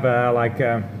have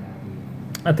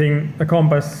I think a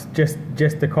compass, just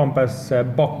a compass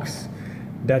box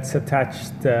that's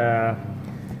attached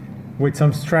with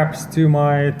some straps to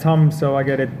my thumb, so I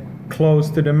get it close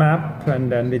to the map,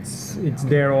 and then it's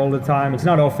there all the time. It's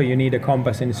not often you need a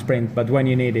compass in sprint, but when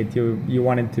you need it, you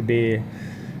want it to be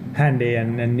handy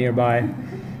and nearby.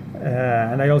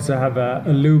 And I also have a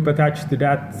loop attached to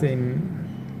that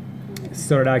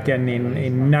so that I can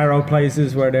in narrow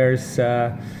places where there's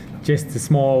just a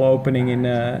small opening in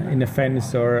a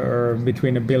fence or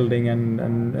between a building and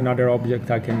another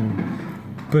object, I can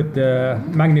put the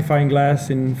magnifying glass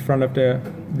in front of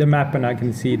the map and I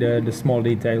can see the small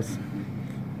details.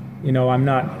 I'm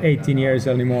not 18 years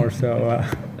anymore, so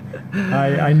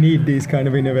I need these kind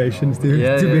of innovations to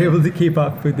be able to keep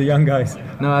up with the young guys.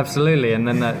 No, absolutely, and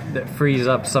then that frees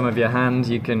up some of your hand.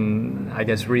 You can, I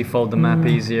guess, refold the map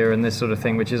easier and this sort of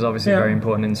thing, which is obviously very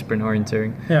important in sprint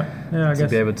orienteering. I guess.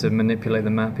 Be able to manipulate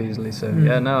the map easily. So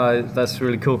that's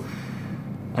really cool.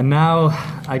 And now,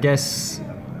 I guess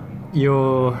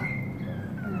you're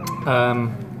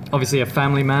obviously a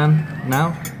family man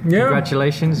now. Yeah.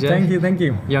 Congratulations. Yeah. Thank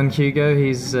you. Young Hugo,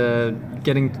 he's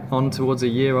getting on towards a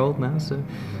year old now, so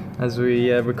as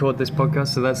we record this podcast,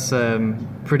 so that's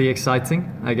pretty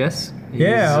exciting, I guess.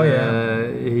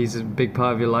 He's a big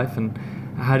part of your life, and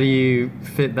how do you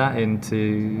fit that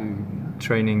into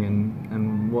training,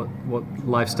 and what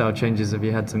lifestyle changes have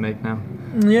you had to make now?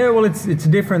 Yeah, well, it's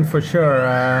different for sure.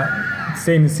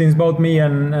 Since both me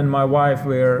and my wife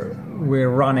we're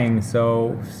running,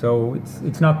 so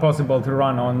it's not possible to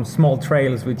run on small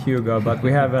trails with Hugo, but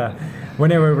we have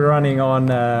whenever we're running on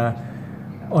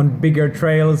bigger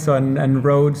trails and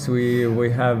roads, we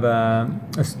have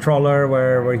a stroller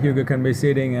where Hugo can be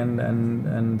sitting,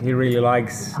 and he really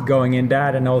likes going in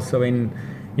that, and also in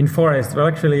forest. Well,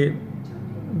 actually,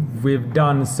 we've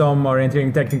done some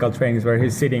orienteering technical trainings where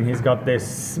he's got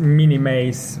this mini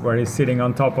maze where he's sitting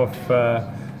on top of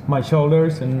my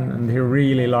shoulders, and he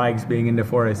really likes being in the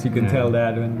forest. You can tell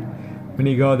that when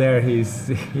you go there,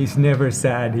 he's never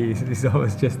sad. He's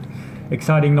always just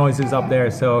exciting noises up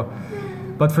there. So,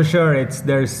 but for sure,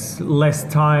 there's less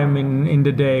time in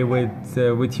the day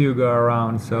with Hugo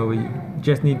around. So we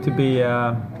just need to be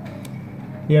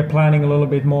planning a little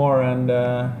bit more and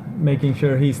making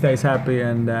sure he stays happy,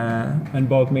 and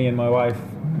both me and my wife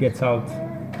gets out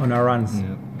on our runs.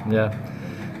 Yeah.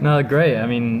 No, great. I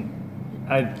mean,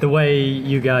 the way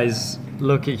you guys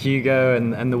look at Hugo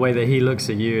and the way that he looks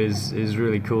at you is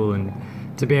really cool, and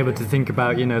to be able to think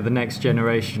about the next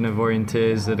generation of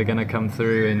orienteers that are going to come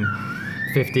through in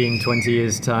 15-20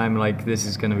 years time, like this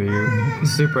is going to be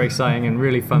super exciting and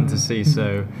really fun to see.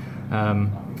 So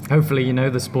hopefully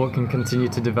the sport can continue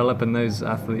to develop, and those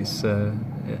athletes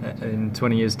in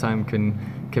 20 years time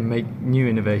can make new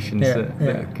innovations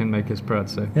that can make us proud.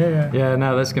 So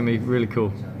that's going to be really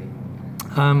cool.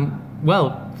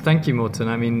 Well, thank you, Mårten.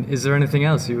 I mean, is there anything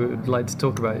else you would like to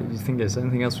talk about? Do you think there's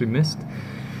anything else we missed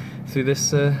through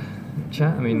this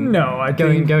chat? I mean, no, I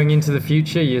think going into the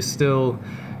future, you still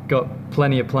got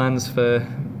plenty of plans for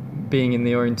being in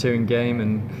the orienteering game,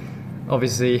 and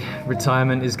obviously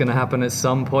retirement is going to happen at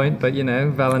some point, but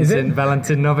Valentin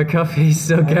Novikov, he's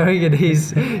still going, and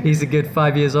he's a good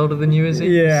 5 years older than you, is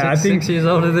he? Yeah, I think 6 years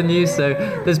older than you, so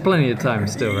there's plenty of time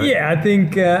still, right? Yeah, I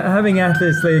think having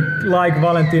athletes like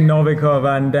Valentin Novikov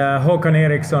and Håkan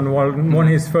Eriksson won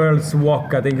his first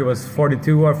walk, I think it was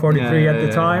 42 or 43 at the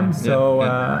time, so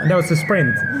that was a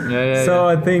sprint.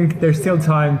 I think there's still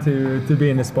time to be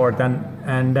in the sport,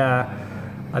 and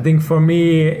I think for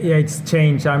me, it's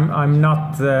changed. I'm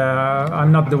not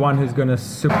the one who's going to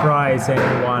surprise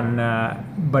anyone,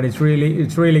 but it's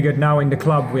really good now in the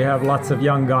club. We have lots of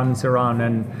young guns around,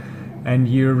 and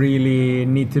you really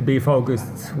need to be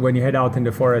focused when you head out in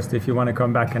the forest if you want to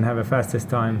come back and have a fastest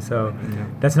time. So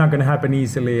that's not going to happen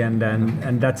easily, and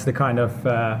that's the kind of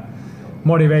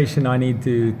motivation I need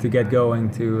to get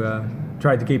going to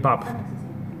try to keep up.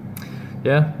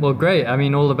 Yeah, well, great. I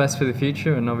mean, all the best for the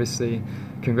future, and obviously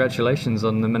congratulations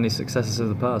on the many successes of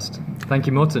the past. Thank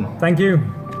you, Mårten. Thank you.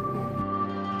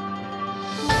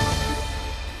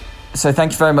 So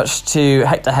thank you very much to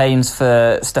Hector Haynes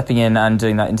for stepping in and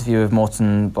doing that interview with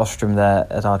Mårten Boström there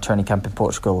at our training camp in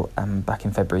Portugal back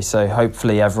in February. So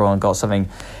hopefully everyone got something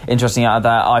interesting out of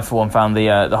that. I, for one, found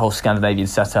the whole Scandinavian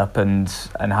setup and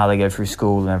how they go through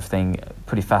school and everything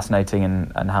pretty fascinating,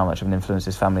 and how much of an influence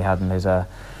his family had in his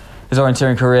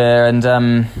orienteering career. And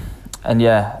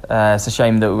it's a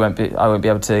shame that I won't be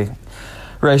able to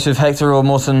race with Hector or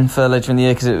Mårten for later in the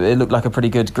year, because it looked like a pretty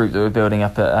good group that we're building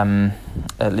up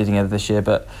at leading into this year.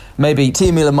 But maybe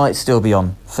Tia Miller might still be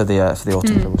on for the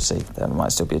autumn. We'll see. There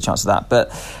might still be a chance of that.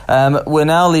 But we're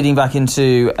now leading back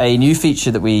into a new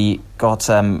feature that we got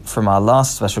from our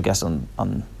last special guest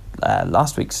on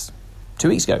last week's 2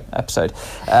 weeks ago episode,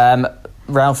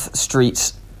 Ralph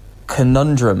Street's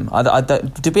Conundrum.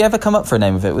 Did we ever come up for a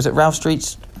name of it? Was it Ralph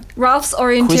Street's Ralph's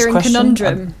Orienteering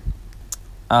Conundrum?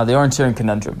 The Orienteering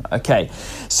Conundrum. Okay.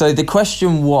 So the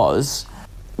question was,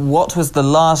 what was the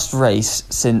last race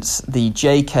since the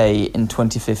JK in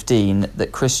 2015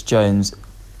 that Chris Jones,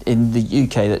 in the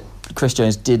UK, that Chris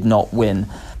Jones did not win?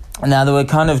 Now, there were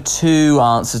kind of two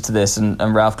answers to this, and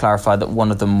Ralph clarified that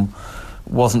one of them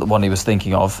wasn't the one he was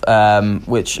thinking of,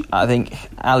 which I think,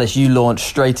 Alice, you launched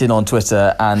straight in on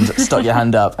Twitter and stuck your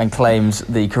hand up and claimed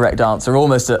the correct answer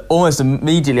almost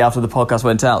immediately after the podcast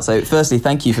went out. So firstly,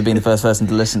 thank you for being the first person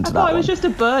to listen to that. I thought it was just a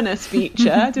bonus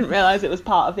feature. I didn't realise it was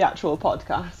part of the actual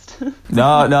podcast.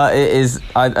 No, it is.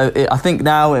 I think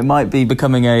now it might be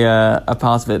becoming a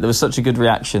part of it. There was such a good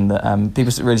reaction that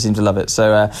people really seem to love it.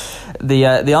 So the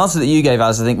answer that you gave,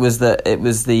 Alice, I think, was that it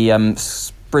was the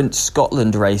Sprint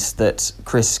Scotland race that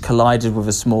Chris collided with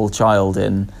a small child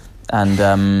in, and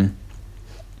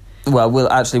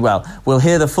we'll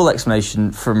hear the full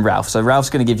explanation from Ralph. So Ralph's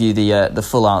going to give you the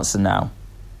full answer now.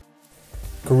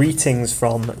 Greetings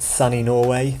from sunny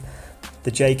Norway.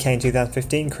 The JK in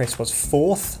 2015, Chris was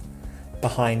fourth,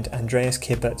 behind Andreas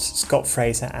Kibberts, Scott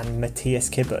Fraser and Matthias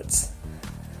Kibberts.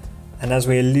 And as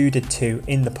we alluded to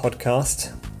in the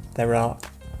podcast, there are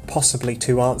possibly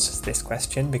two answers to this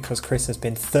question, because Chris has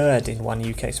been third in one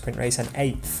UK sprint race and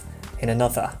eighth in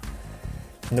another.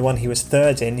 In the one he was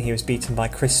third in, he was beaten by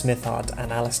Chris Smithard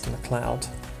and Alistair McLeod.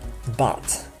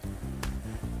 But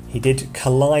he did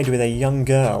collide with a young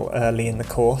girl early in the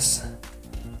course.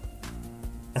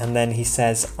 And then he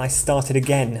says, I started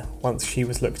again once she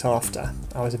was looked after.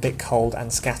 I was a bit cold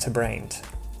and scatterbrained,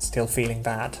 still feeling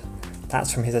bad.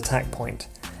 That's from his attack point.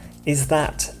 Is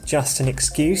that just an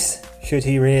excuse? Should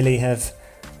he really have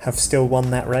still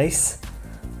won that race,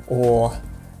 or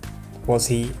was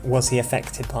he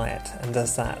affected by it? And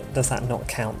does that not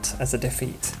count as a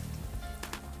defeat?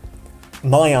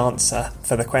 My answer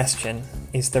for the question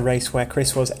is the race where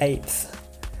Chris was eighth.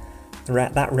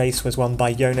 That race was won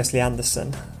by Jonas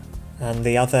Leandersson, and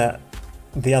the other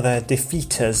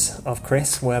defeaters of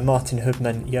Chris were Martin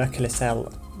Hubman, Jörg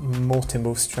Lisell, Mårten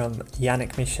Boström,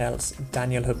 Yannick Michels,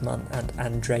 Daniel Hubman and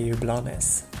Andreu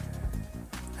Blanes.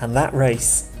 And that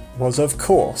race was, of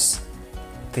course,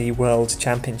 the World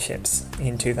Championships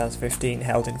in 2015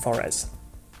 held in Forres.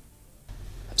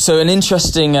 So an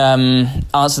interesting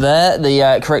answer there.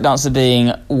 The correct answer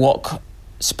being WOC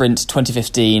Sprint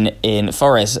 2015 in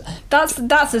Forres. That's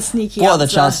a sneaky answer. What are the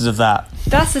chances of that?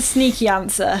 That's a sneaky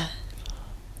answer.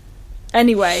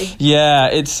 Anyway. Yeah,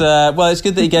 it's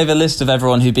good that he gave a list of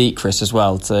everyone who beat Chris as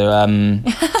well. So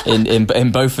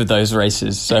in both of those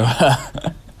races. So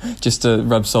just to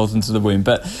rub salt into the wound,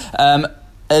 but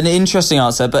an interesting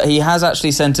answer. But he has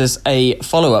actually sent us a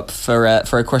follow-up for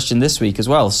a question this week as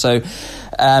well. So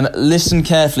listen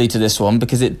carefully to this one,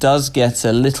 because it does get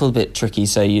a little bit tricky.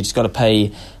 So you just got to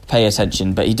pay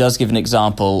attention. But he does give an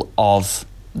example of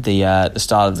the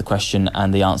style of the question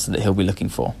and the answer that he'll be looking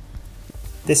for.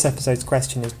 This episode's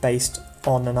question is based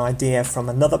on an idea from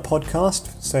another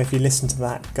podcast, so if you listen to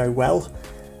that, go well.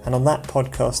 And on that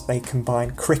podcast they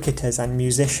combine cricketers and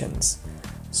musicians.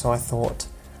 So I thought,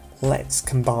 let's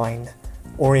combine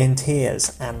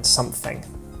orienteers and something.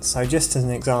 So just as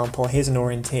an example, here's an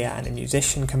orienteer and a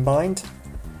musician combined.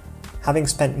 Having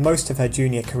spent most of her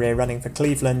junior career running for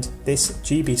Cleveland, this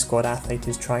GB squad athlete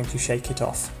is trying to shake it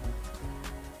off.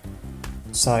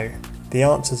 So the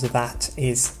answer to that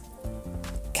is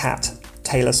Cat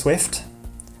Taylor Swift.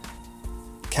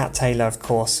 Cat Taylor, of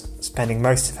course, spending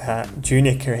most of her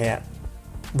junior career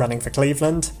running for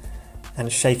Cleveland,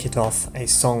 and Shake It Off, a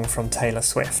song from Taylor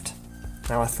Swift.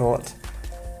 Now I thought,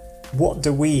 what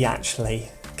do we actually,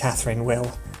 Catherine,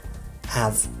 Will,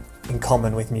 have in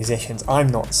common with musicians? I'm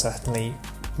not certainly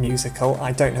musical.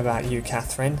 I don't know about you,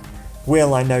 Catherine.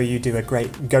 Will, I know you do a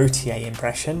great Gautier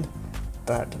impression,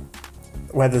 but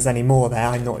whether there's any more there,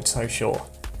 I'm not so sure.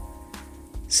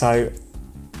 So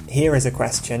here is a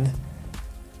question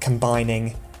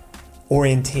combining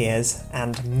orienteers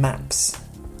and maps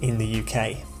in the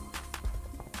UK.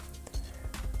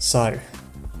 So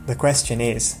the question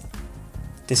is,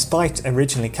 despite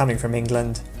originally coming from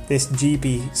England, this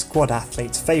GB squad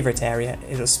athlete's favourite area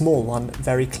is a small one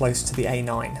very close to the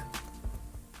A9.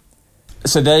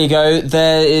 So there you go.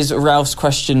 There is Ralph's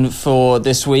question for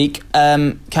this week.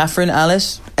 Catherine,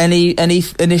 Alice, any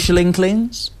initial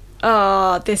inklings?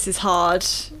 This is hard.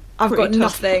 I've Pretty got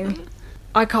tough. nothing.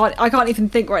 I can't even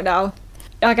think right now.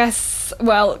 I guess,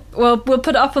 we'll put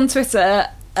it up on Twitter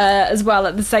as well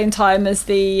at the same time as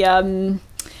the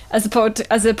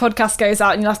podcast goes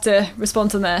out, and you'll have to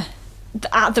respond on there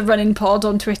at the Running Pod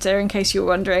on Twitter, in case you were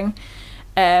wondering.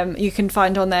 You can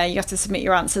find on there, you have to submit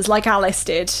your answers like Alice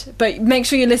did, but make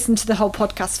sure you listen to the whole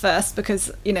podcast first, because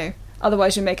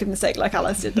otherwise you make a mistake like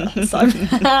Alice did last time.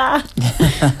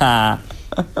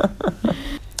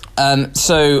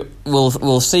 So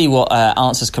we'll see what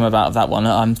answers come about of that one.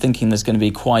 I'm thinking there's going to be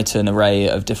quite an array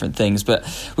of different things, but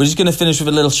we're just going to finish with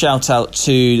a little shout out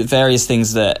to various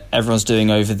things that everyone's doing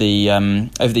over the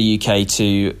UK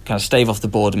to kind of stave off the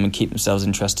boredom and keep themselves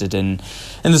interested in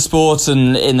the sport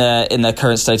and in their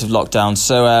current state of lockdown.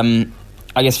 So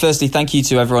I guess firstly, thank you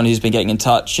to everyone who's been getting in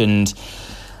touch and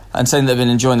saying they've been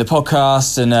enjoying the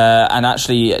podcast and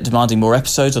actually demanding more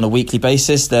episodes on a weekly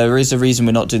basis. There is a reason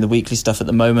we're not doing the weekly stuff at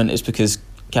the moment. It's because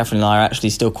Catherine and I are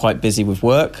actually still quite busy with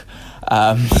work.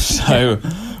 So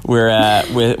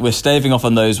we're staving off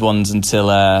on those ones until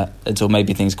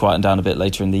maybe things quieten down a bit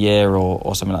later in the year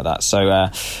or something like that. So,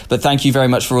 but thank you very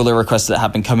much for all the requests that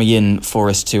have been coming in for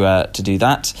us to do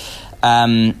that.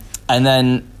 And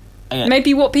then.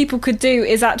 Maybe what people could do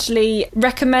is actually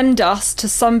recommend us to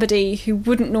somebody who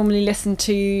wouldn't normally listen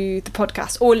to the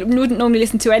podcast or wouldn't normally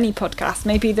listen to any podcast.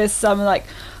 Maybe there's some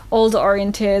older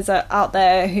orienteers out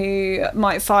there who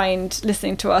might find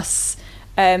listening to us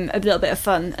a little bit of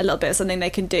fun, a little bit of something they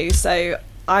can do. So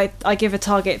I give a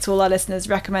target to all our listeners,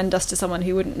 recommend us to someone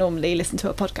who wouldn't normally listen to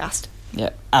a podcast.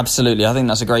 Yeah, absolutely. I think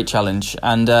that's a great challenge.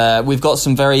 And we've got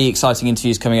some very exciting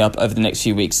interviews coming up over the next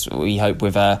few weeks, we hope,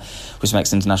 with some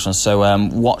ex-internationals. So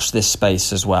watch this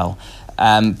space as well.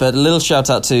 But a little shout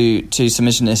out to some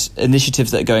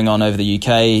initiatives that are going on over the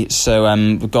UK. So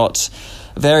we've got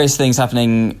various things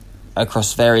happening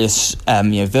across various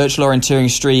virtual orienteering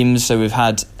streams. So we've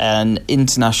had an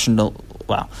international...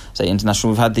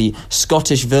 We've had the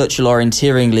Scottish Virtual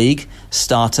Orienteering League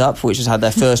start up, which has had their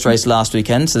first race last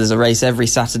weekend. So there's a race every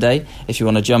Saturday if you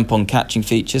want to jump on Catching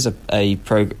Features,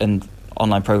 an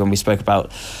online program we spoke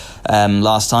about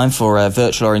last time for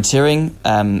virtual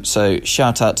orienteering. So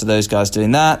shout out to those guys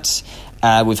doing that.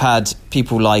 We've had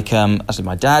people like actually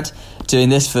my dad doing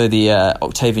this for the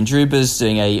Octavian Drubers,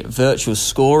 doing a virtual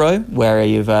Scoro where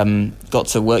you've got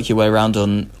to work your way around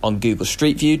on Google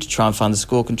Street View to try and find the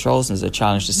score controls, and there's a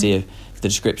challenge to see if the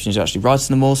descriptions are actually writing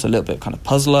them all, so a little bit of kind of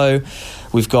puzzle-o.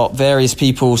 We've got various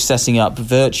people setting up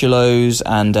virtualos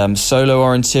and solo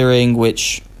orienteering,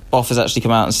 which BOF has actually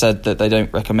come out and said that they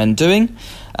don't recommend doing.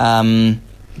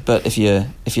 But if you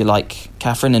like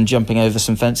Catherine and jumping over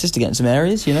some fences to get in some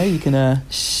areas, you can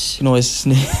always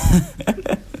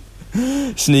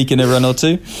sneak in a run or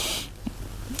two.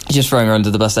 Just throwing her under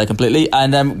the bus there completely.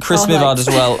 And Chris Mivard as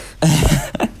well.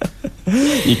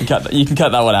 You can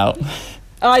cut that one out.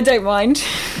 I don't mind.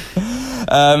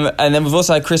 And then we've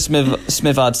also had Chris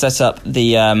Smivard set up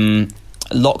the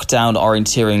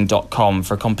lockdownorienteering.com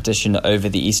for a competition over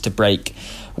the Easter break,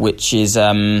 which is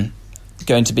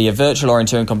going to be a virtual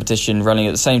orienteering competition running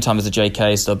at the same time as the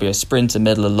JK. So there'll be a sprint, a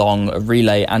middle, a long, a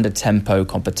relay and a tempo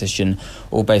competition,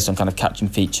 all based on kind of Catching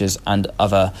Features and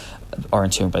other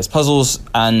orienteering-based puzzles,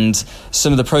 and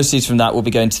some of the proceeds from that will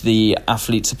be going to the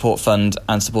Athlete Support Fund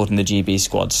and supporting the GB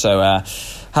squad. So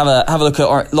have a look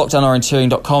at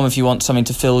lockdownorienteering.com if you want something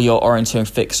to fill your orienteering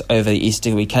fix over the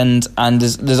Easter weekend. And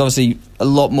there's obviously a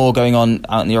lot more going on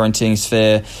out in the orienteering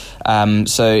sphere.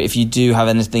 So if you do have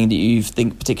anything that you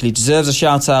think particularly deserves a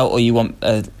shout out, or you want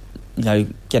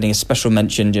getting a special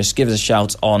mention, just give us a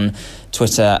shout on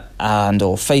Twitter and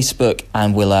or Facebook,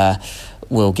 and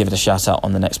we'll give it a shout out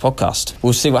on the next podcast.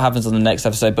 We'll see what happens on the next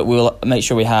episode, but we'll make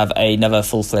sure we have another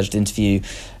full-fledged interview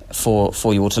for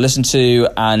you all to listen to.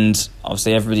 And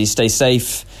obviously everybody stay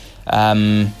safe,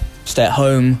 stay at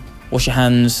home, wash your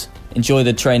hands, enjoy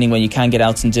the training when you can get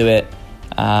out and do it,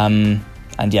 and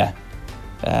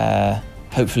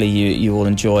hopefully you all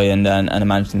enjoy and are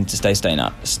managing to stay sane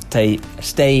out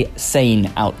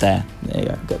there. There you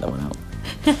go, get that one out.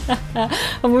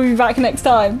 And we'll be back next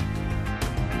time.